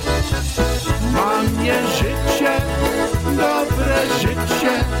 Mam nie życie, dobre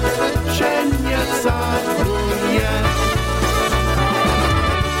życie, cię nie zachuje.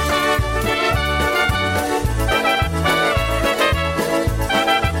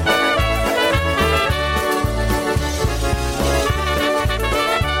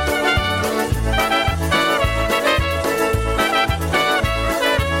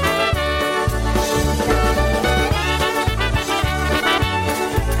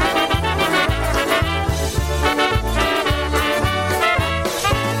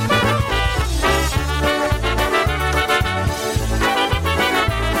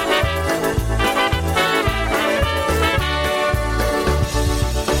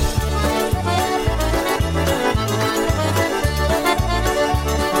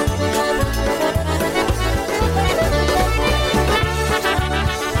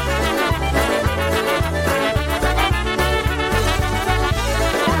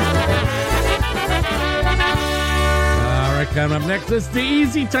 Coming up next is the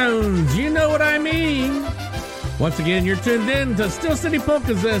Easy Tones. You know what I mean. Once again, you're tuned in to Steel City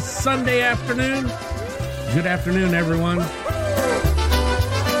Polkas this Sunday afternoon. Good afternoon, everyone.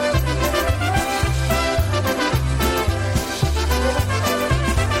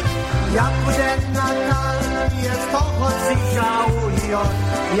 Ja pójdę na tal, jest to choć si żałują.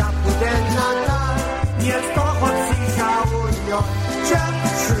 Ja pójdę na tal, jest to choć si żałują.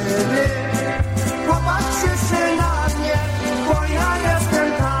 Dziewczyny, popatrzcie się na mnie, bo ja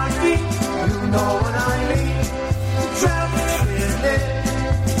jestem taki, you know what I mean. Dziewczyny,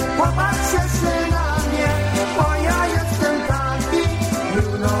 popatrzcie się na mnie, bo ja jestem taki,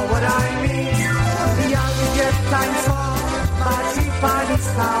 you know what I mean. Ja lubię tańcować i pani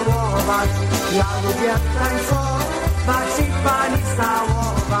całować. Ja lubię tańcować i pani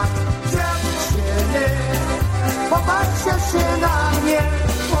całować. Dziewczyny, popatrzcie się na mnie,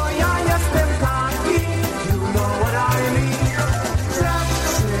 bo ja jestem taki, you know what I mean.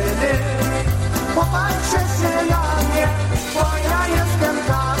 Dziewczyny, popatrzcie się na mnie, bo ja jestem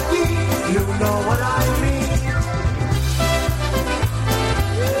taki, you know what I mean.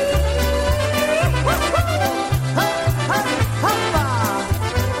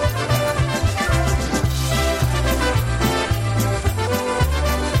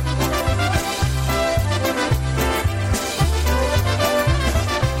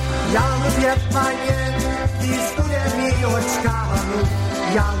 Ja lubię panienki z którymi oczkami.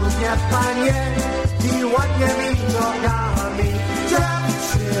 Ja lubię panienki ładnymi nogami.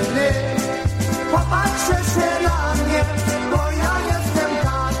 Dziewczyny, popatrzcie się na mnie, bo ja jestem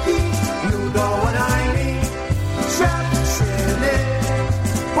taki, you know what I mean. Dziewczyny,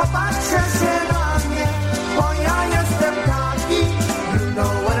 popatrzcie się na mnie, bo ja jestem taki, you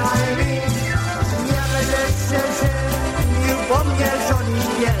know what I mean. Nie będę się żenił, bo mnie żoni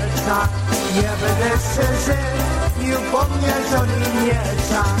miecza. Nie będę się żenił, bo mnie żoni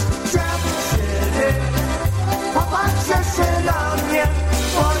miecza. Dziewczyny, popatrzcie się na mnie,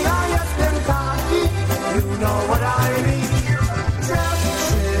 bo ja jestem taki, you know what I mean.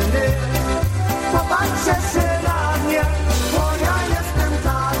 Dziewczyny, popatrzcie się na mnie, bo ja jestem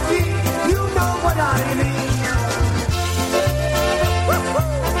taki, you know what I mean.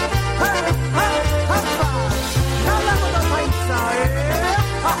 Hey, hey, hoppa, na lewo do tańca,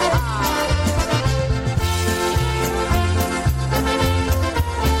 ha, ha.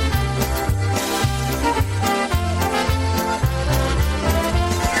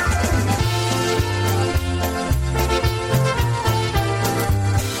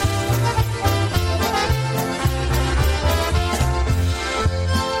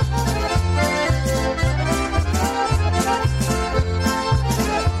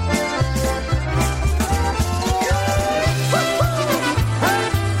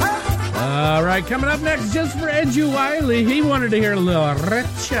 All right, coming up next, just for Edgy Wiley, he wanted to hear a little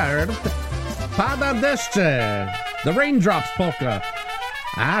Richard Pada Deszcze, the Raindrops Polka.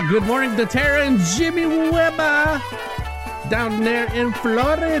 Good morning to Tara and Jimmy Weber down there in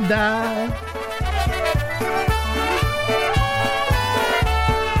Florida.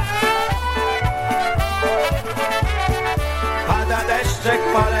 Pada deszczek,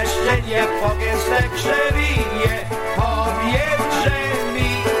 że nie pogęste krzewinie. Powiedz, że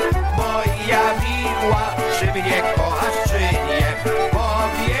mi, moja miła, czy mnie kochasz, czy nie.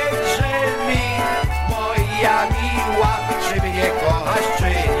 Powiedz, że mi, moja miła, czy mnie kochasz, czy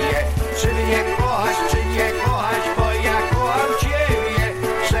nie. Czy mnie kochasz, czy nie kochasz, bo ja kocham ciebie.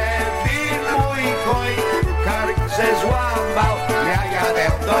 Żeby mój koń kark se złamał, ja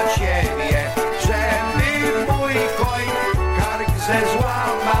jadę do ciebie. Żeby mój koń kark se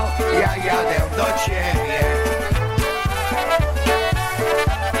złamał, ja jadę do ciebie.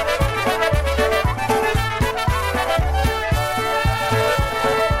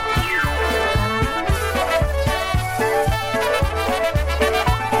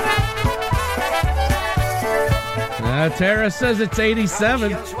 Tara says it's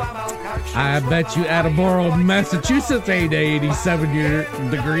 87. I bet you Attleboro, Massachusetts ain't 87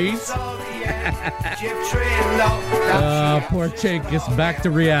 degrees. Poor Chink is back to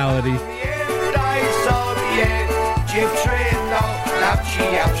reality. Daj sobie, dziewczyno, na wsi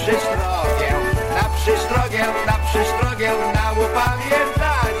ja przystrogę, na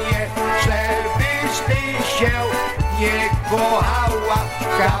upamiętanie, żebyś ty się nie kochała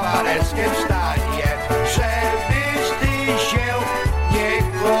w kawalerskim stanie. Żebyś ty się nie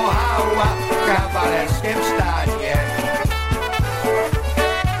kochała w kawalerskim stanie.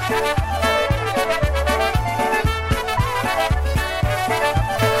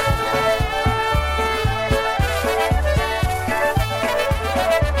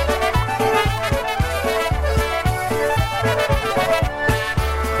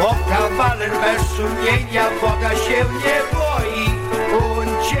 Bo kawaler bez sumienia Boga się nie boi. On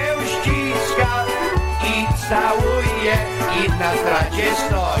cię ściska i całuje i na zdradzie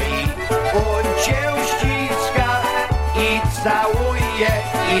stoi. On cię ściska i całuje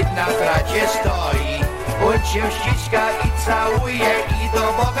i na zdradzie stoi. On cię ściska i całuje i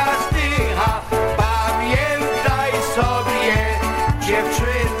do Boga zdycha. Pamiętaj sobie,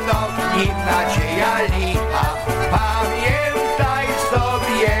 dziewczyno, nim nadzieja licha. Pamiętaj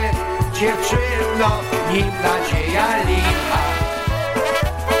sobie, dziewczyno, nim nadzieja licha.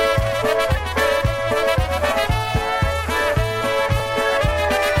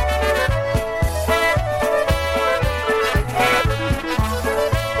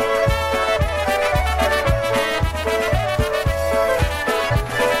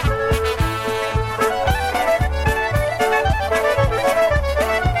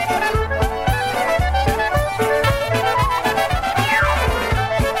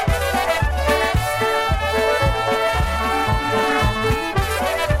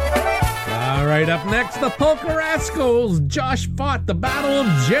 Up next, the Polka Rascals. Josh fought the Battle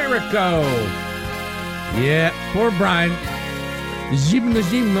of Jericho. Yeah, poor Brian. Zimno,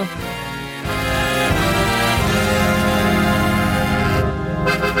 zimno.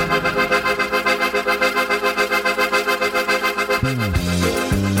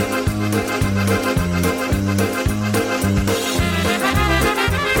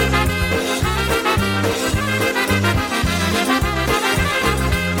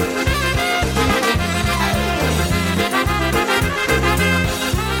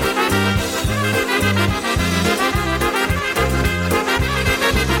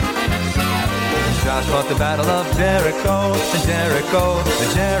 Fought the Battle of Jericho, Jericho,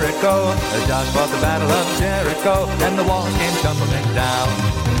 Jericho. Josh fought the Battle of Jericho, and the walls came tumbling down.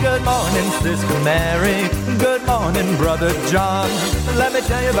 Good morning, Sister Mary. Good morning, Brother John. Let me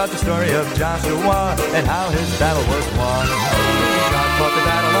tell you about the story of Joshua and how his battle was won. Josh fought the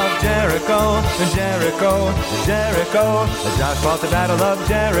Battle of Jericho, Jericho, Jericho. Josh fought the Battle of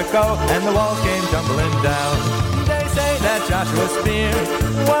Jericho, and the walls came tumbling down. Say that Joshua's spear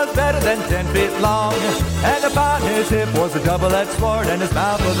was better than 10 feet long, and upon his hip was a double-edged sword, and his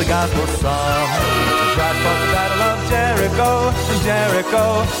mouth was a gospel song. Josh fought the Battle of Jericho,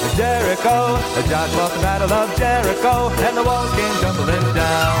 Jericho, Jericho. Josh fought the Battle of Jericho, and the walls came tumbling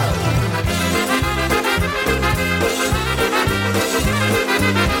down.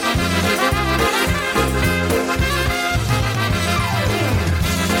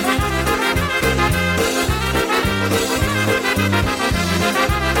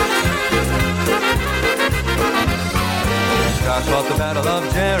 Josh fought the Battle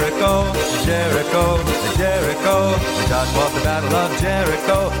of Jericho, Jericho, Jericho. Josh fought the Battle of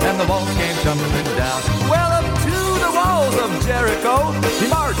Jericho, and the walls came tumbling down. Well, up to the walls of Jericho, he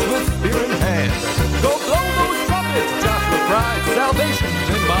marched with spear in hand. Go blow those trumpets, Joshua cried, salvation's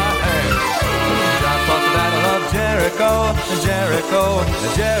in my hand. Josh fought the Battle of Jericho, Jericho,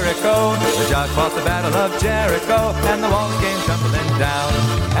 Jericho. Josh fought the Battle of Jericho, and the walls came tumbling down.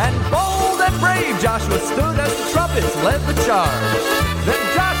 And bold and brave Joshua stood as the trumpets led the charge. Then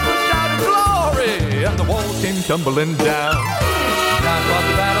Joshua came tumbling down. John fought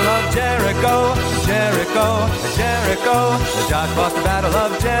the battle of Jericho, Jericho, Jericho. John fought the battle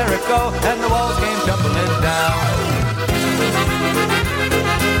of Jericho, and the walls came tumbling down.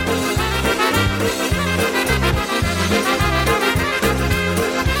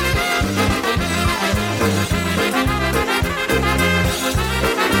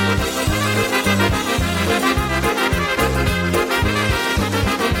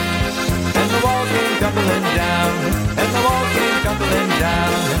 Tumbling down, and the wall came tumbling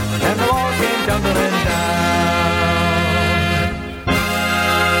down, and the wall came tumbling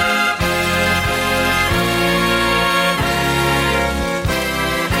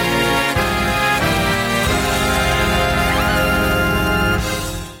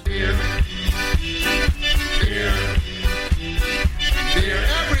Beer,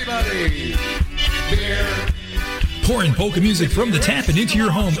 everybody! Beer. Pouring polka music from the tap and into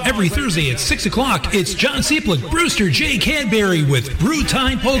your home every Thursday at 6 o'clock. It's John Seplick, Brewster J. Cadbury with Brew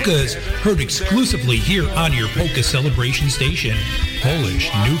Time Polkas. Heard exclusively here on your polka celebration station, Polish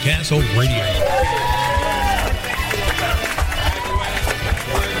Newcastle Radio.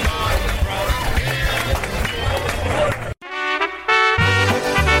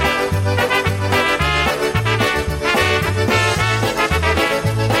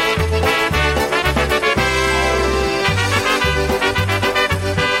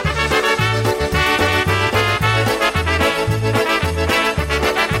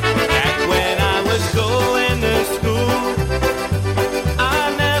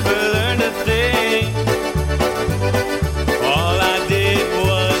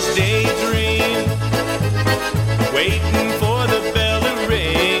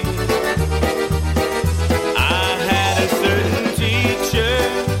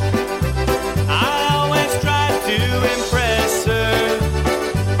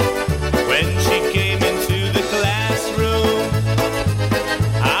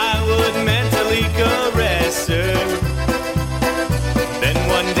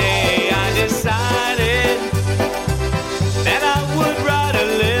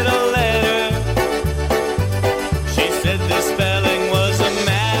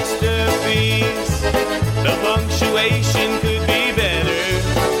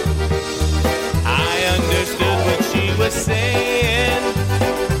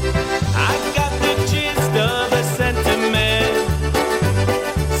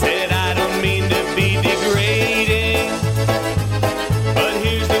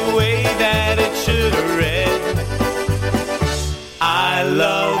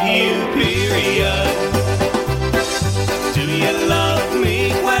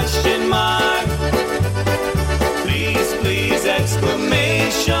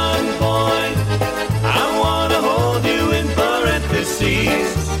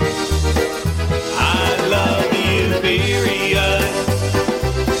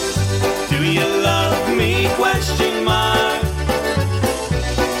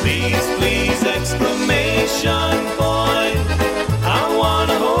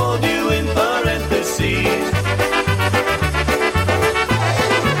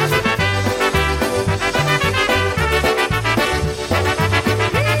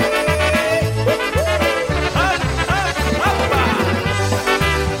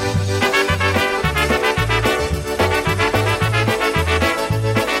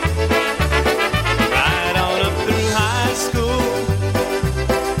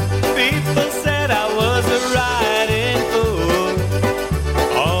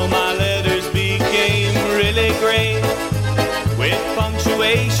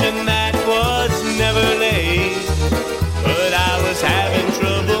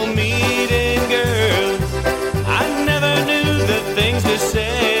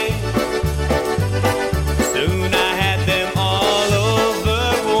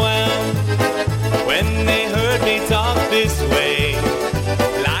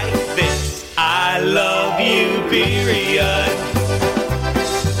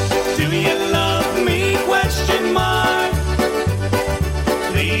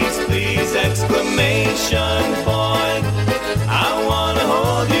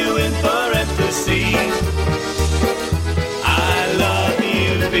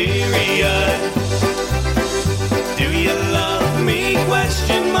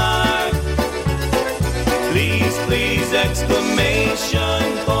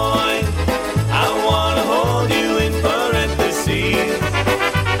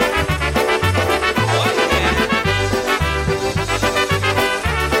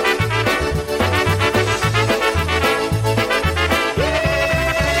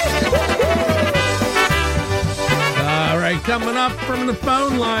 the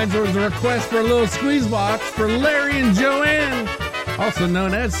phone lines, there was a request for a little squeeze box for Larry and Joanne, also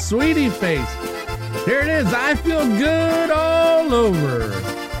known as Sweetie Face. Here it is, I Feel Good All Over.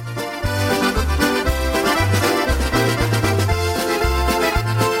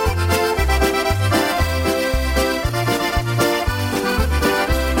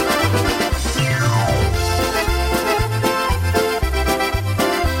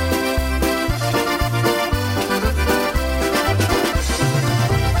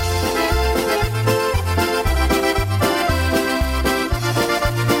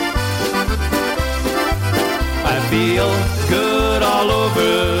 Feel good all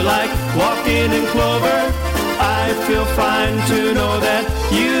over, like walking in clover. I feel fine to know that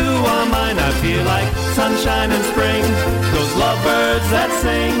you are mine. I feel like sunshine in spring, those lovebirds that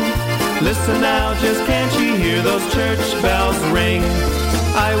sing. Listen now, just can't you hear those church bells ring?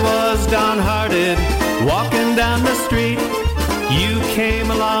 I was downhearted, walking down the street. You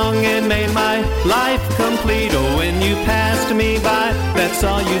came along and made my life complete. Oh, when you passed me by, that's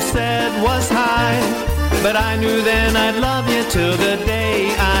all you said was hi. But I knew then I'd love you till the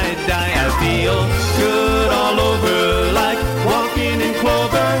day I die. I feel good all over, like walking in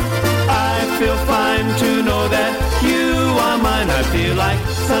clover. I feel fine to know that you are mine. I feel like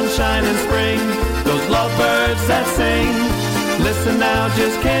sunshine in spring, those lovebirds that sing. Listen now,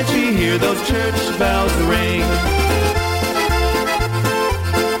 just can't you hear those church bells ring?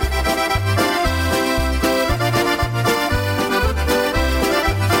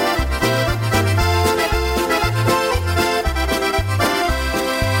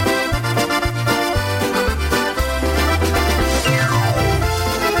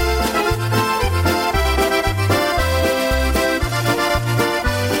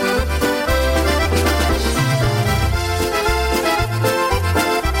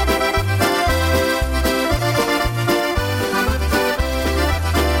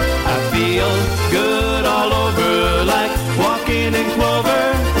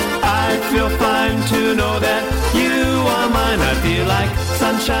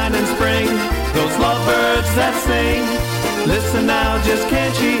 Sunshine in spring, those lovebirds that sing. Listen now, just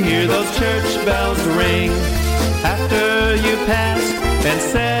can't you hear those church bells ring? After you passed and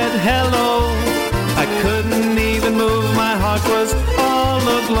said hello, I couldn't even move, my heart was all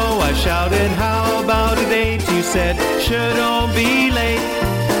aglow. I shouted, how about a date? You said, sure, don't be late.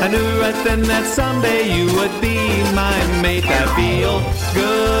 I knew right then that someday you would be my mate. I feel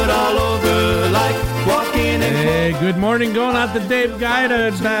good all over, like walking in. Hey, good morning, going out to Dave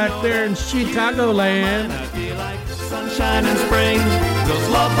Guida back there in Chicagoland. I feel like sunshine in spring, those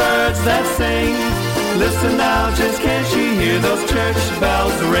lovebirds that sing. Listen now, just can't you hear those church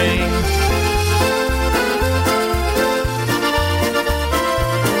bells ring?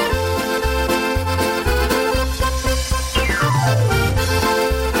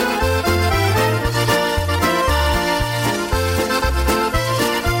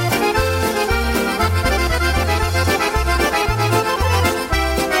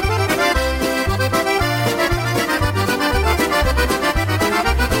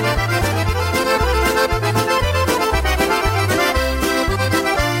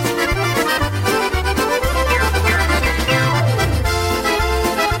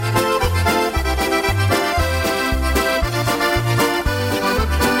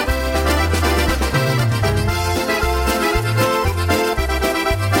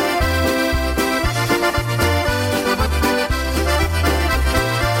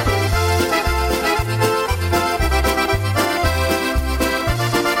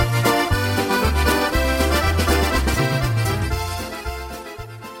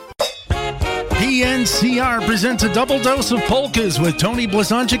 PNCR presents a double dose of polkas with Tony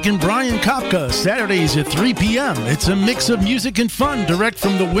Blazonczyk and Brian Kopka, Saturdays at 3 p.m. It's a mix of music and fun direct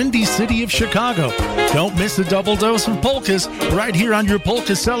from the windy city of Chicago. Don't miss a double dose of polkas right here on your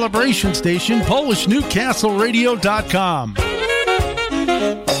polka celebration station, PolishNewcastleRadio.com.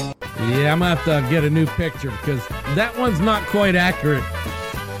 Yeah, I'm going to have to get a new picture because that one's not quite accurate.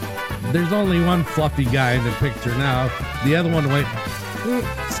 There's only one fluffy guy in the picture now. The other one went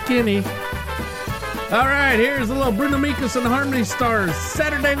skinny. All right, here's a little Bruno Mikas and the Harmony Stars,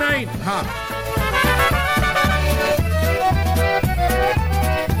 Saturday Night Hop.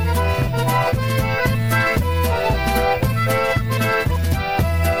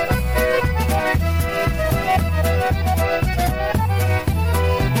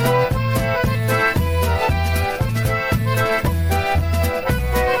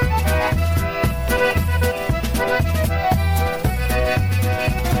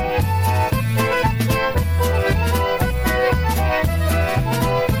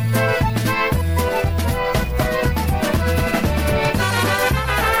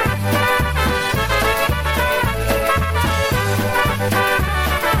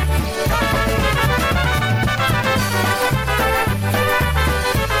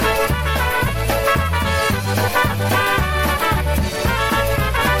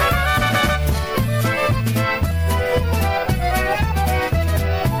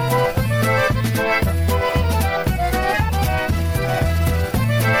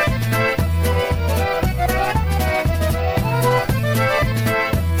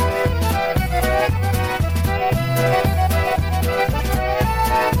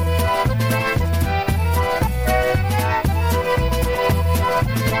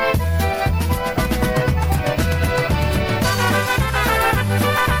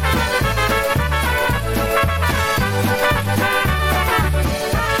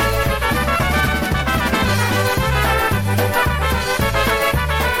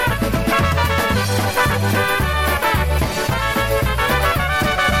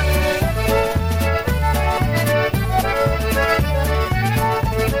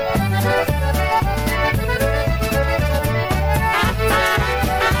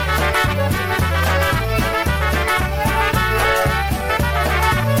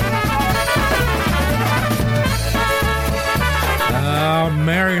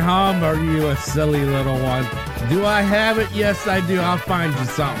 a silly little one. Do I have it? Yes, I do. I'll find you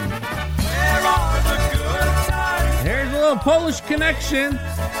something. Here's a little Polish connection.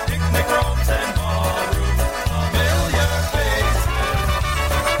 Picnic rooms and ballrooms, familiar faces.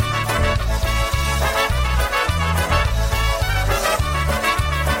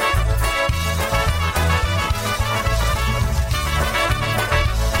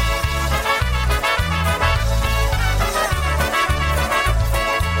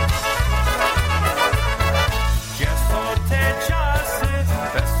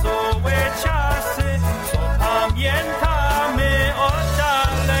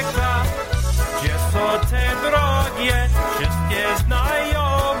 Wszystkie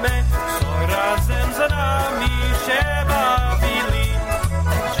znajome, co razem z nami się bawili.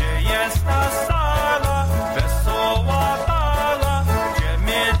 Gdzie jest ta sala, wesoła bala, gdzie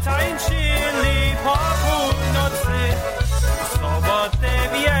my tańczyli po północy. W sobotę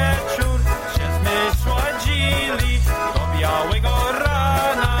wieczór żeśmy słodzili, do białego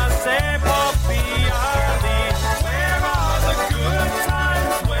rana se popijali. Where are the good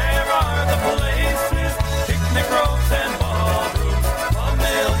times, where are the places? Picnic rows and ballrooms,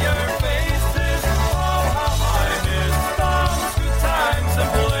 familiar faces. Oh, how I miss those good times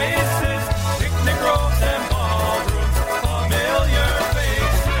and places. Picnic rows and ballrooms, familiar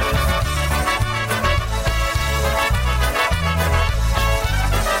faces.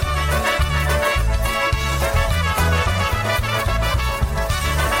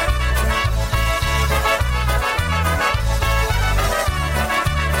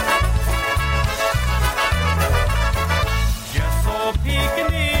 Gdzie są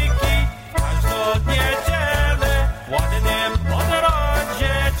pikniki, każdą niedzielę, ładnie po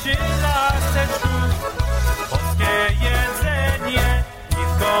drodze czy laseczku. Polskie jedzenie,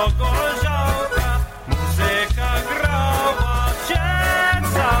 piwko, gorzałka, muzyka grała się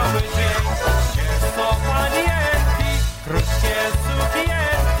cały dzień. Gdzie są panienki, krótkie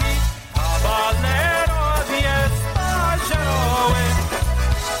sukienki, kawalerowie spaceroły.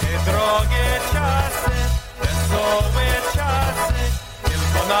 Te drogie czasy, wesołe czasy,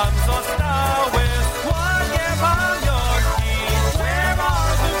 tylko nam zostały słodkie pamiątki. Where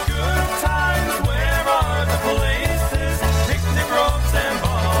are the good times, where are the places? Picnic rows and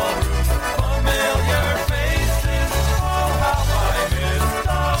ballrooms, familiar faces. Oh, how I miss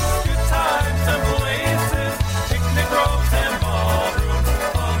those good times and places. Picnic rows and ballrooms,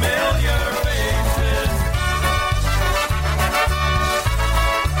 familiar faces.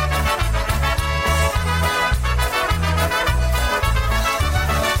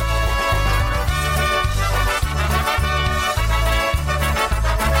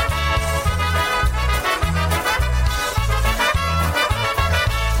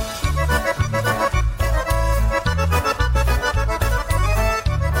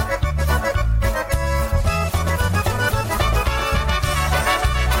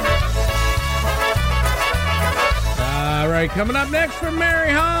 All right, coming up next from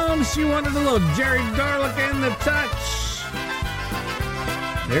Mary Holmes. She wanted a little Jerry Garlic and the Touch.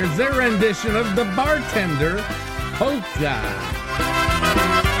 There's their rendition of The Bartender, Polka.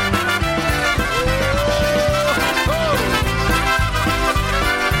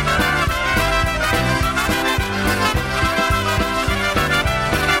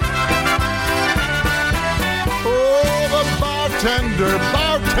 Oh, the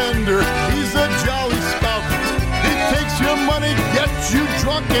bartender, he's a jolly spout. He takes your money, gets you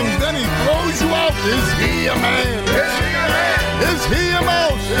drunk, and then he throws you out. Is he a man? Is he a man? Is he a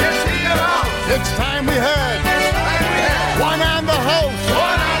mouse? Is he a mouse? It's time we had one on the house.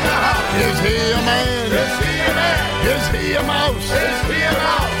 One on the house. Is he a man? Is he a man? Is he a mouse? Is he a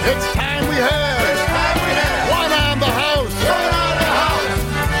mouse? It's time we had one on the house. One on the house.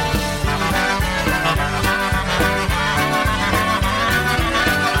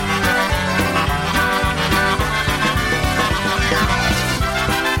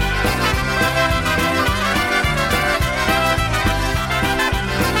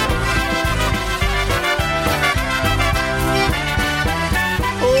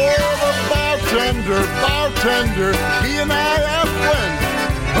 Bartender, he and I are friends.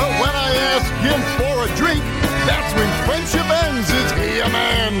 But when I ask him for a drink, that's when friendship ends. Is he a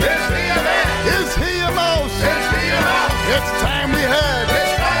man? Is he a man? Is he a mouse? Is he a mouse? It's time we had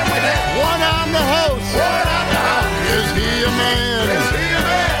one on the house. One on the house. Is he a man? Is he a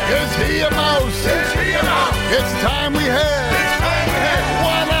man? Is he a mouse? Is he a mouse? It's time we had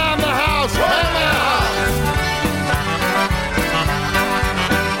one on the house. One on the house.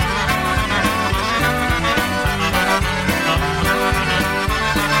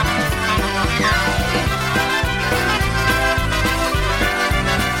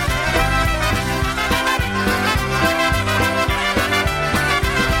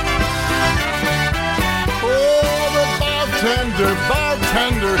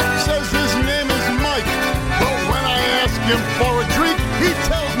 bartender says his name is Mike. But when I ask him for a drink, he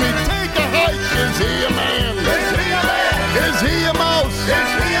tells me take a hike. Is he a man? Is he a man? Is he a mouse?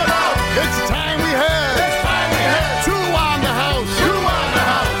 Is he a mouse? It's time we had. It's time we had. Two on the house. Two on the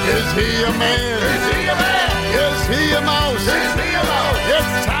house. Is he a man? Is he a man? Is he a mouse? Is he a mouse?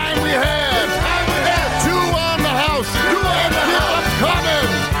 It's time we had. It's time we had. Two on the house. Two on the house. Keep 'em coming.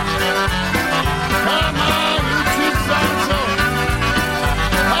 Come on, you two sons of.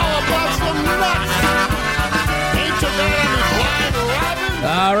 How about some nuts? Ain't you got any blind robin?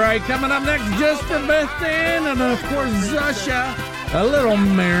 All right, coming up next, just for Beth Ann, and of course Zusha, a little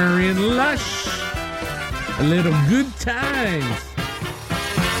merry and lush, a little good times.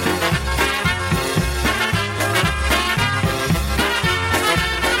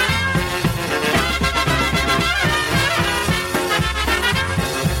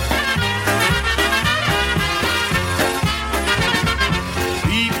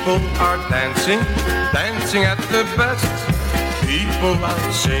 People are dancing, dancing at the best. People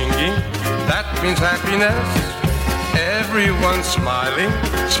are singing, that means happiness. Everyone's smiling,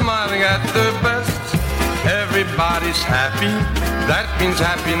 smiling at the best. Everybody's happy, that means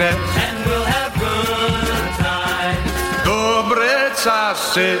happiness. And we'll have good times. Dobre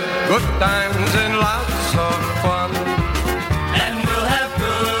czasy, good times and lots of fun. And we'll have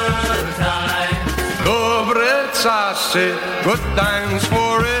good times. Dobre czasy, good times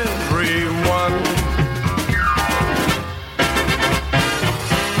for everyone.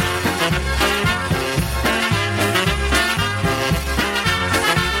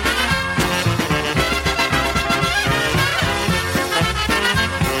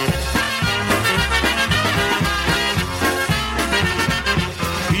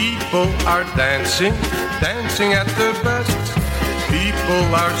 People are dancing, dancing at the best. People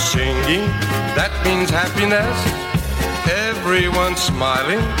are singing, that means happiness. Everyone's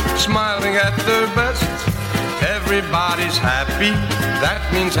smiling, smiling at their best. Everybody's happy, that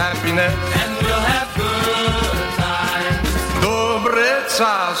means happiness. And we'll have good times. Dobre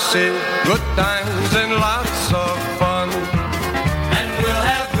czasy, good times and lots of fun. And we'll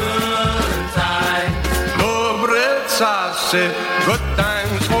have good times. Dobre czasy, good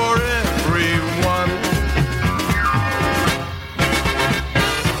times for everyone.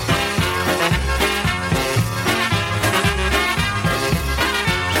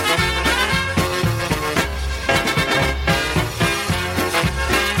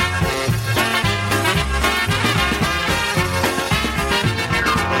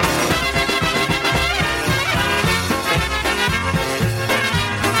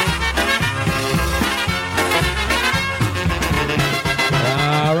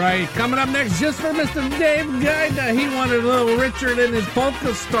 Coming up next, just for Mr. Dave Guida, he wanted a little Richard and his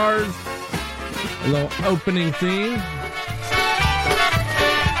Polka Stars, a little opening theme.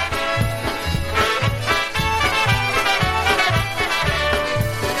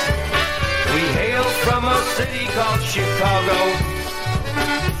 We hail from a city called Chicago.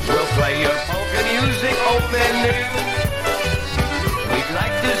 We'll play your polka music, old and new. We'd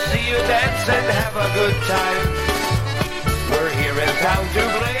like to see you dance and have a good time. We're here in town to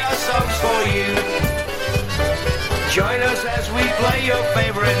play our songs for you. Join us as we play your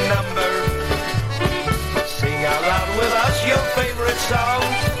favorite number. Sing out loud with us your favorite song.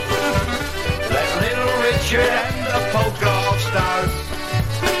 Let Little Richard and the Polka All-Stars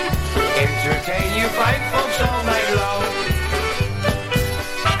entertain you fine folks all night long.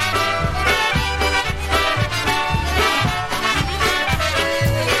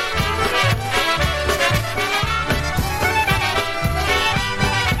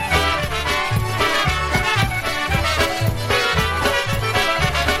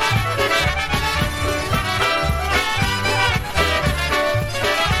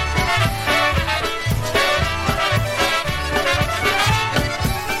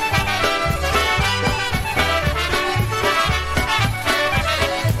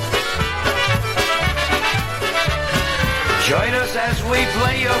 Join us as we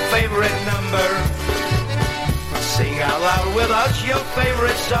play your favorite number. Sing out loud with us your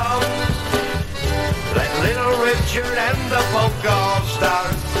favorite songs. Let Little Richard and the Polka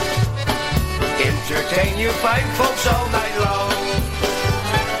All-Stars entertain you fine folks all night long.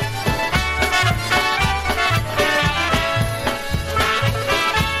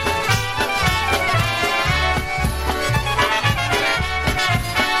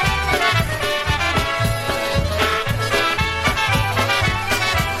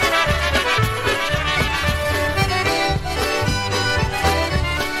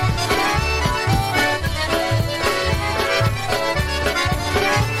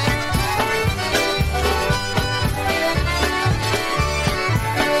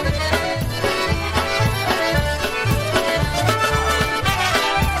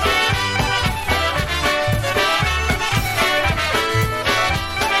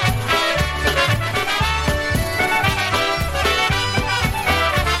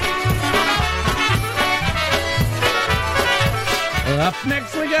 Up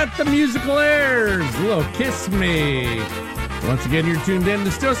next, we got the musical airs. A little Kiss Me. Once again, you're tuned in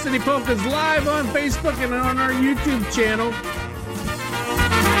to Still City Polkas live on Facebook and on our YouTube channel.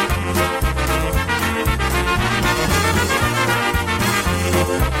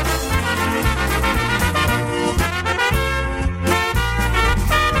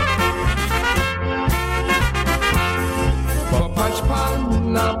 Popatrz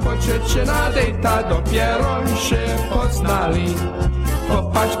pan na pociecie na dejta, dopiero się poznali.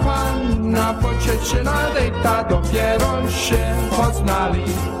 Popatrz pan na pociecie na dejta, dopiero się poznali.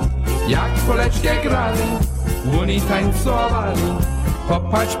 Jak w koleczkie grali, łuni tańcowali.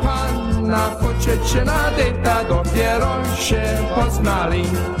 Popatrz pan na pociecie na dejta, dopiero się poznali.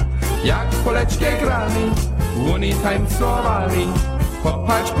 Jak w koleczkie grali, łuni tańcowali.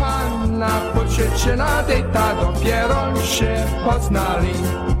 Popatrz pan na pociecie na dejta, dopiero się poznali.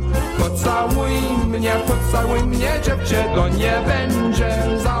 Pocałuj mnie dziewczę, to nie będzie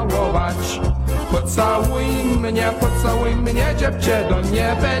załować. Pocałuj mnie dziewczę, to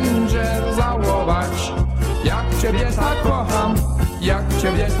nie będzie załować. Jak ciebie tak kocham, jak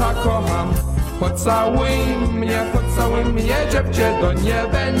ciebie tak kocham. Pocałuj mnie dziewczę, to nie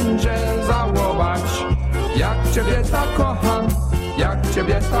będzie załować. Jak ciebie tak kocham, jak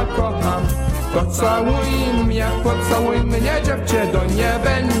ciebie tak kocham. Pocałuj mnie dziewczę, to nie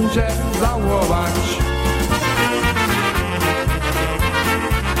będzie żałować.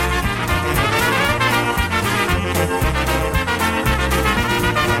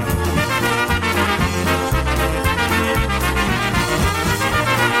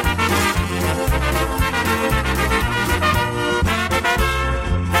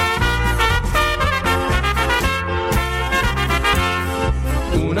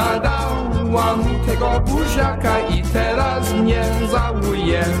 Dała mu tego buziaka i teraz mnie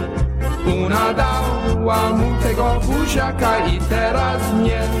żałuje. Ona dała mu tego buziaka i teraz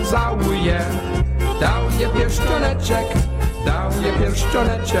mnie żałuje. Dał jej pierścioneczek.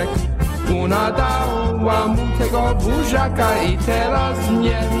 Ona dała mu tego buziaka i teraz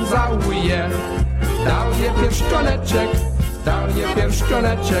mnie żałuje. Dał jej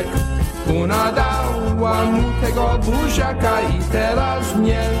pierścioneczek. Ona dała mu tego buziaka i teraz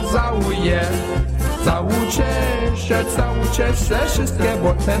mnie żałuje. Całujcie się wszystkie,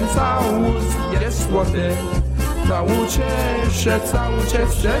 bo ten całus jest złoty. Całujcie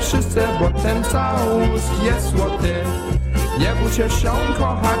się wszyscy, bo ten całus jest złoty. Nie bójcie się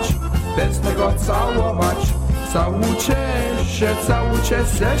kochać, bez tego całować. Całujcie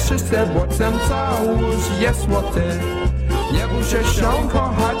się wszyscy, bo ten całus jest złoty. Nie bójcie się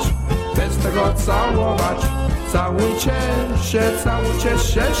kochać, bez tego całować. Całujcie się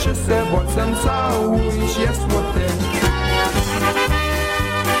wszyscy, bo ten całus jest złoty.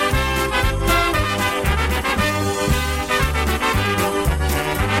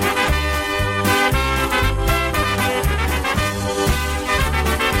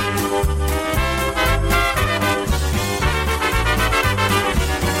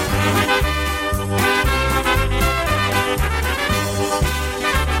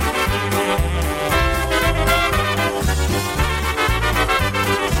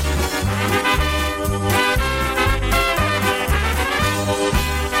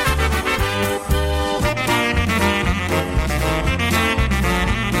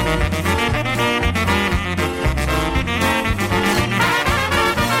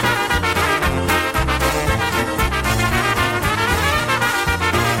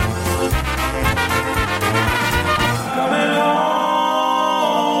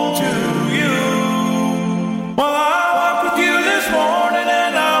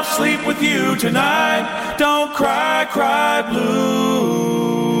 Tonight, don't cry, cry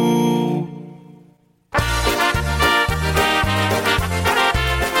blue.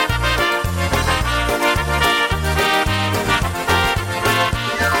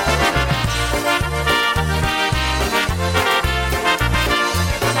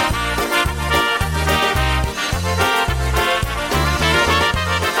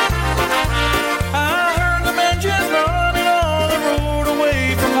 I heard the engines running on the road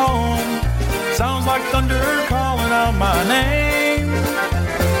away from home. Sounds like thunder calling out my name.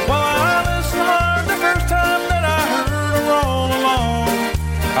 Well, I listened hard the first time that I heard her roll along.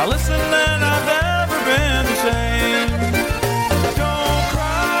 I listened and I've never been the same. Don't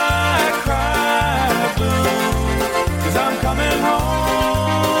cry, cry blue, 'cause I'm coming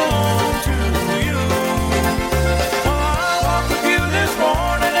home to you. Well, I'll walk with you this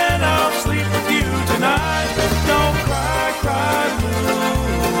morning and I'll sleep with you tonight. Don't cry, cry blue.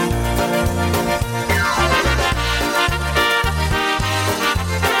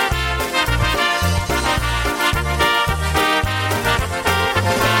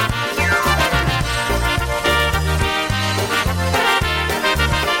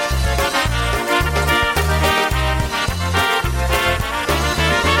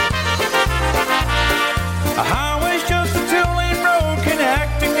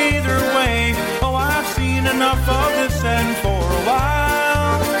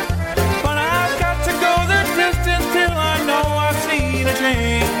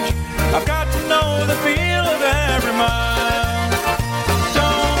 I've got to know the feel of every mile.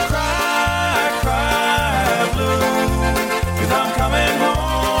 Don't cry, cry blue, 'cause I'm coming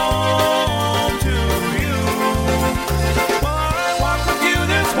home to you. Well, I walked with you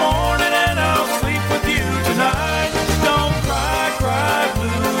this morning and I'll sleep with you tonight. Don't cry, cry blue.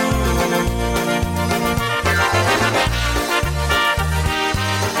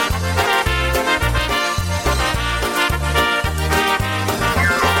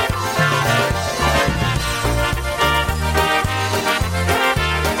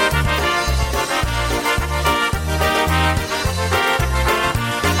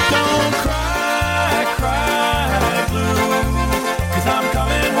 Don't cry, cry blue, 'cause I'm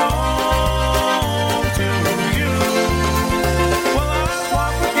coming home to you. Well, I'll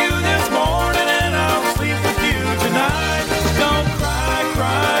walk with you this morning and I'll sleep with you tonight. Don't cry,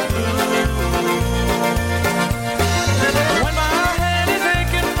 cry blue. When my head is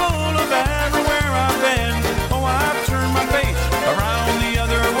aching full of everywhere I've been, oh, I've turned my face around the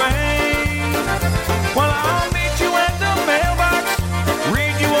other way. Well, I'll meet you at the mailbox,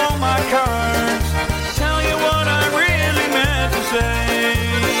 read you all my cards, tell you what I really meant to say.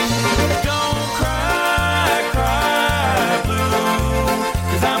 Don't cry, cry blue,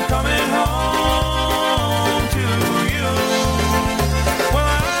 'cause I'm coming home to you. Well,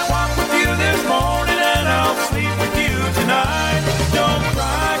 I walk with you this morning and I'll sleep with you tonight. Don't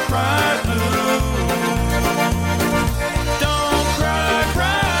cry, cry blue. Don't cry,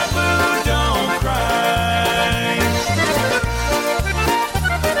 cry blue, don't cry.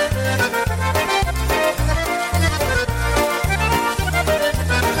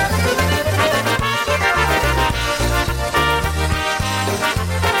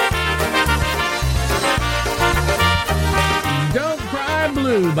 Don't Cry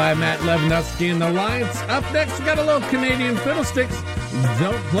Blue by Matt Levnowski and the Lights. Up next, we got a little Canadian Fiddlesticks.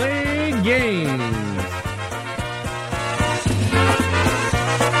 Don't Play Games.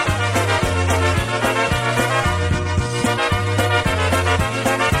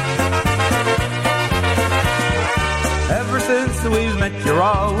 Ever since we've met, you're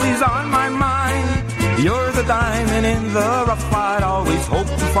always on my mind. You're the diamond in the rough I'd always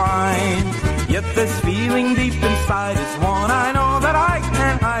hoped to find. Yet this feeling deep inside is one I know that I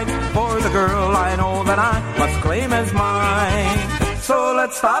can't hide. For the girl I know that I must claim as mine. So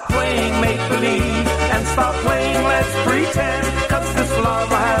let's stop playing make-believe and stop playing let's pretend. 'Cause this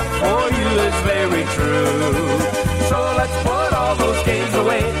love I have for you is very true. So let's put all those games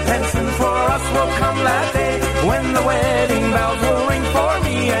away, and soon for us will come that day when the wedding bells will ring for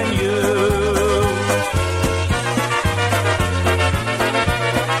me and you.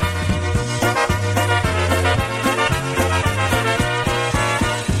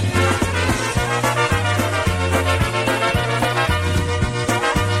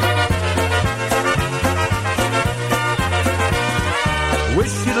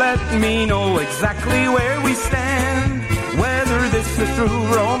 Wish you'd let me know exactly where we stand, whether this is true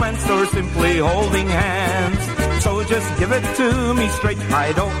romance or simply holding hands. So just give it to me straight,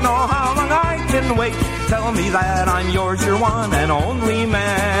 I don't know how long I can wait. Tell me that I'm yours, your one and only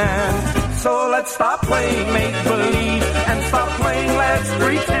man. So let's stop playing make-believe and stop playing let's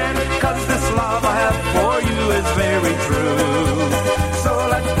pretend. 'Cause this love I have for you is very true. So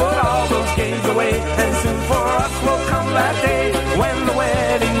let's put all those games away, and soon for us will come that day when the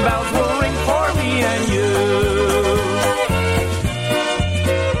wedding bells will ring for me and you.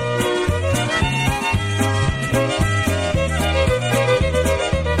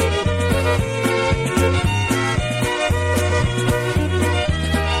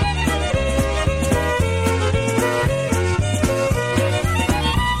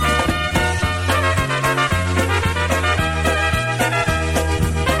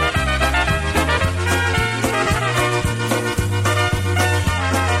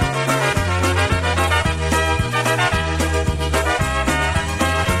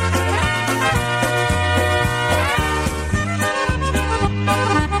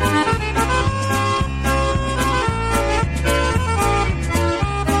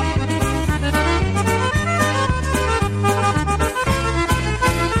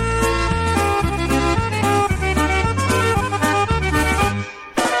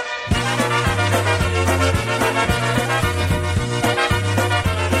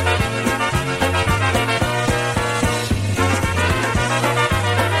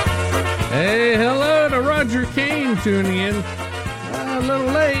 tuning in. A little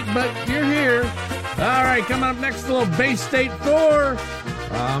late, but you're here. All right, coming up next, a little Bay State 4.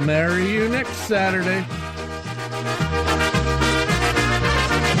 I'll marry you next Saturday.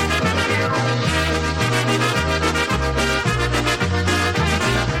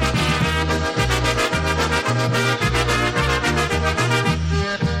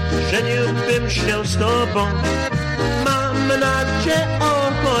 się z tobą. Mam na cię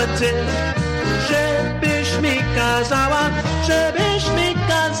ochotę, żebyś mi kazała,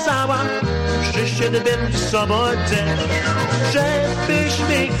 przyszedłbym w sobotę. Żebyś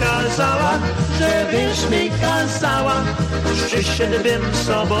mi kazała, przyszedłbym w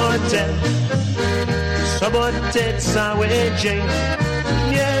sobotę. Sobotę cały dzień,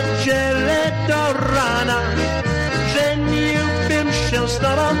 niedzielę do rana. Żeniłbym się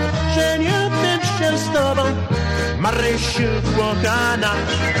z tobą, Marysiu kochana.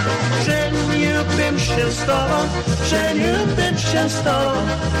 Żeniłbym się z tobą,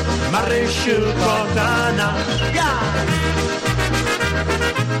 Marysiu kochana. Ja!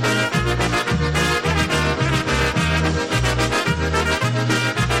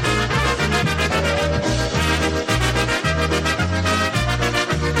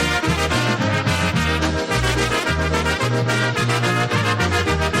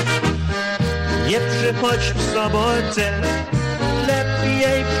 Nie przychodź w sobotę,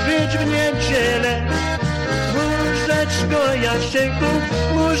 lepiej przyjdź w niedzielę. Łóżeczko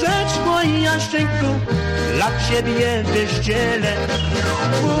Jaszczynku, dla ciebie wyścielę.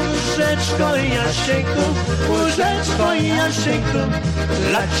 Łóżeczko Jaszczynku,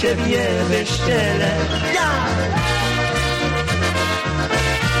 dla ciebie wyścielę. Ja!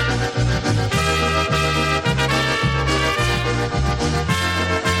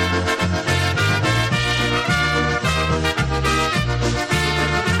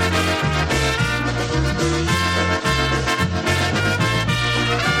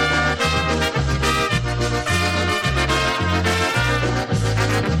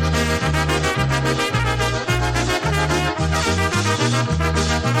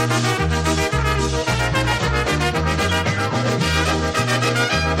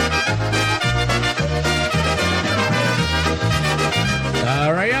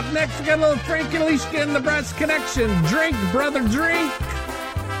 All right, up next, we got a little Frankie Lishka and the Brass Connection. Drink, brother, drink.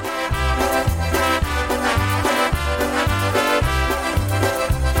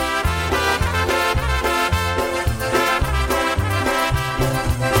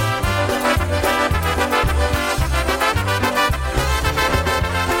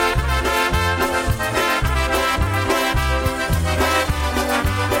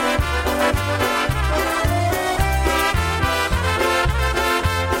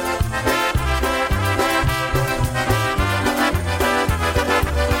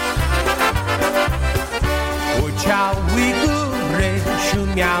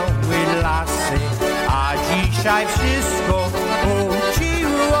 Miały lasy, a dzisiaj wszystko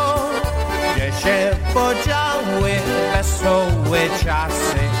uciło. Gdzie się podziały wesołe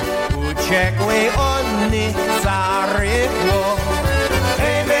czasy, uciekły one za rychło.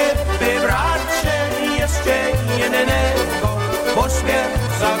 Hej wy bracie, jeszcze jednego, bo śmierć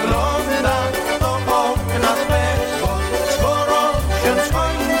zagląda do okna twego. Skoro się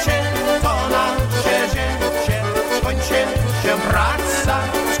skończy to nasze życie, skończy się praca,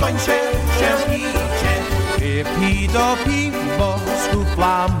 skończy się picie. Wypij do piwo z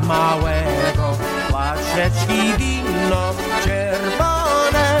kufla małego, flaszeczki wino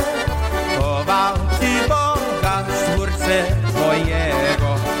czerwone. Chował ty Boga z dwórce twojego,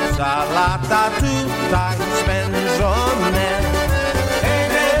 za lata tutaj spędzone. Hej,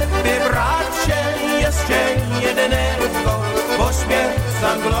 wy bracie, jeszcze jednego, bo śmierć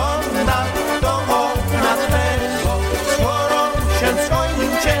zagląda do okna twego. Skoro się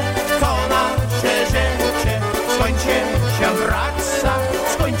skończy to nasze życie, skończy się praca,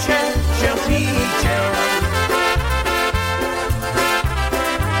 skończy się picie.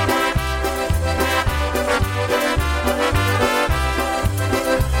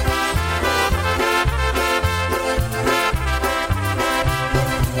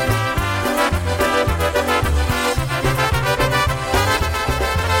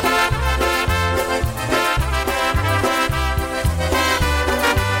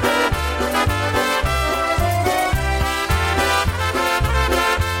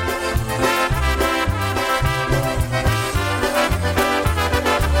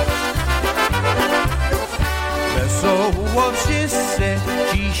 Wesoło wszyscy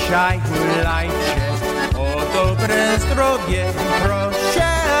dzisiaj hulajcie, o dobre zdrowie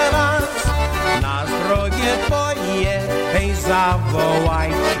proszę was. Na zdrowie twoje hej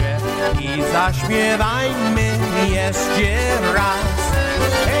zawołajcie i zaśpiewajmy jeszcze raz.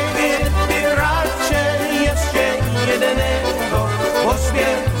 Hej wy bracie, jeszcze jednego, bo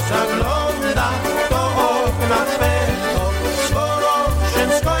śmierć zagląda do okna twego. Skoro się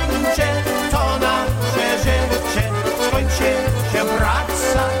skończy to nasze życie, skończy się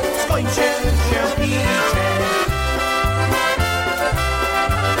praca, skończy się picie.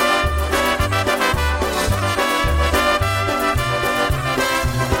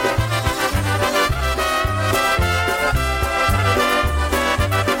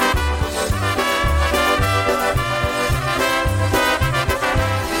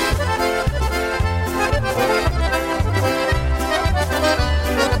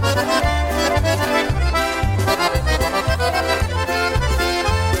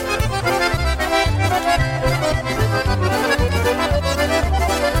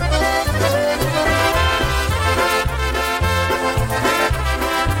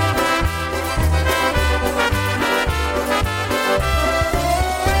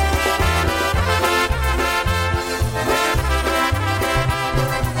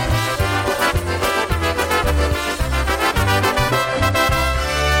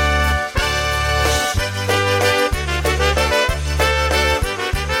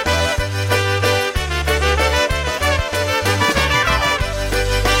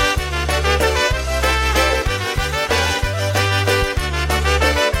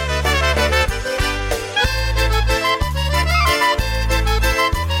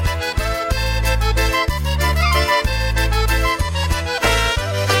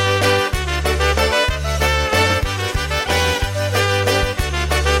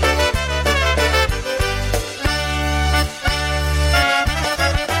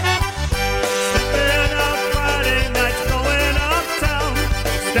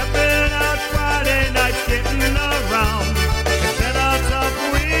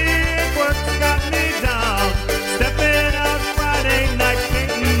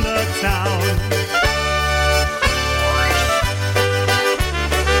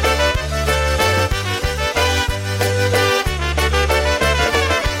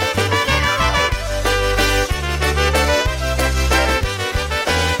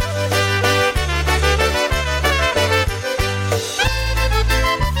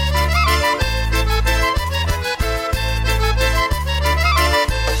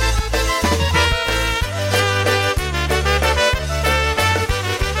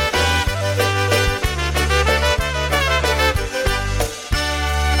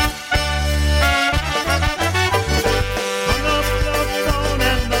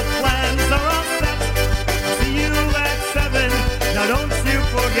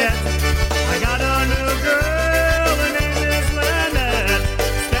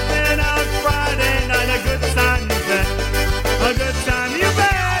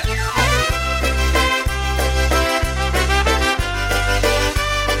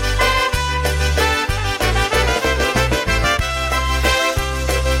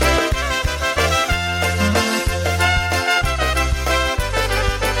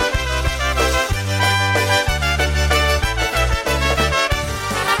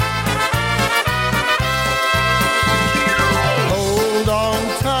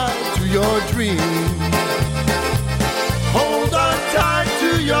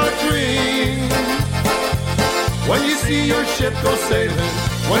 see your ship go sailing,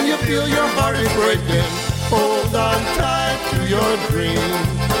 when you feel your heart is breaking, hold on tight to your dream.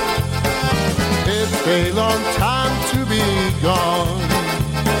 It's a long time to be gone.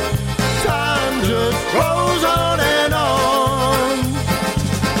 Time just goes on and on.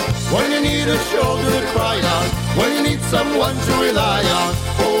 When you need a shoulder to cry on, when you need someone to rely on,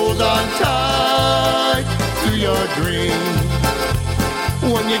 hold on tight to your dream.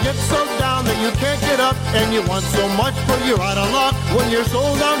 When you get so down that you can't get up, and you want so much but you're out of luck, when you're so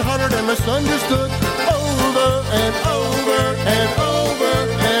downhearted and misunderstood, over and over and over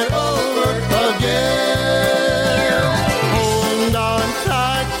and over again, hold on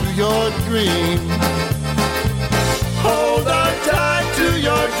tight to your dream. Hold on tight to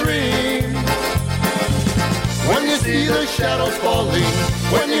your dream. When you see the shadows falling,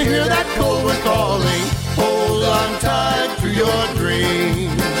 when you hear that cold wind calling, hold on tight to your dream.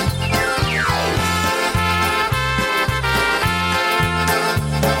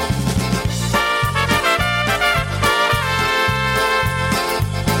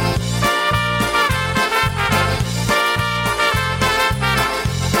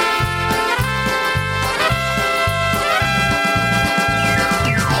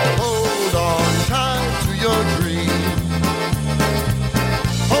 Hold on tight to your dream.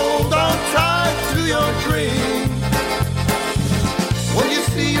 Hold on tight to your dream. When you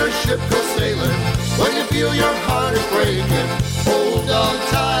see your ship go sailing, when you feel your heart is breaking, hold on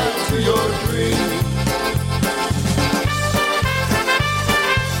tight to your dream.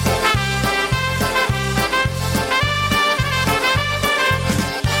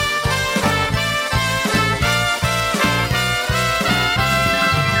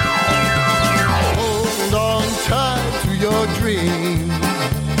 Hold on tight to your dream.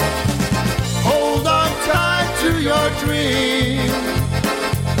 Hold on tight to your dream.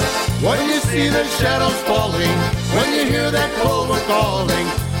 When you see the shadows falling, when you hear that cold wind calling,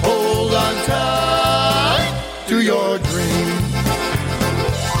 hold on tight to your dream.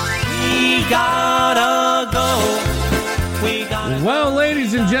 We gotta go. We gotta Well,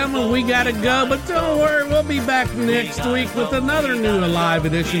 ladies and gentlemen, we gotta go, but don't worry, we'll be back next week with another new live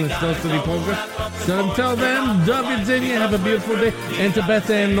edition of Still City Polka. So until then, David Zinia, have a beautiful day. And to Beth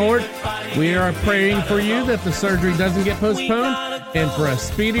Ann Nord, we are praying for you that the surgery doesn't get postponed and for a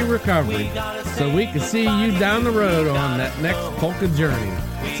speedy recovery so we can see you down the road on that next polka journey.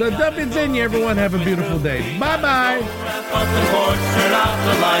 So David Zinia, everyone, have a beautiful day. Bye-bye. Up the course, turn off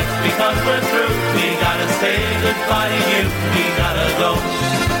the lights because we're through. We gotta say goodbye to you. We gotta go.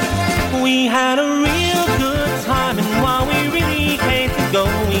 We had a real good time, and while we really hate to go,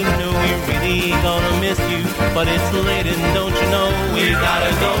 we knew we really gonna miss you. But it's late, and don't you know we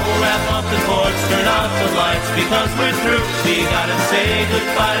gotta go. Wrap up the course, turn off the lights because we're through. We gotta say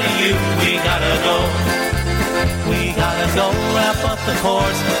goodbye to you. We gotta go. We gotta go, wrap up the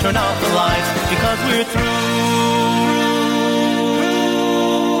course, turn off the lights, because we're through.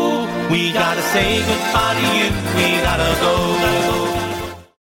 We gotta say goodbye to you, we gotta go.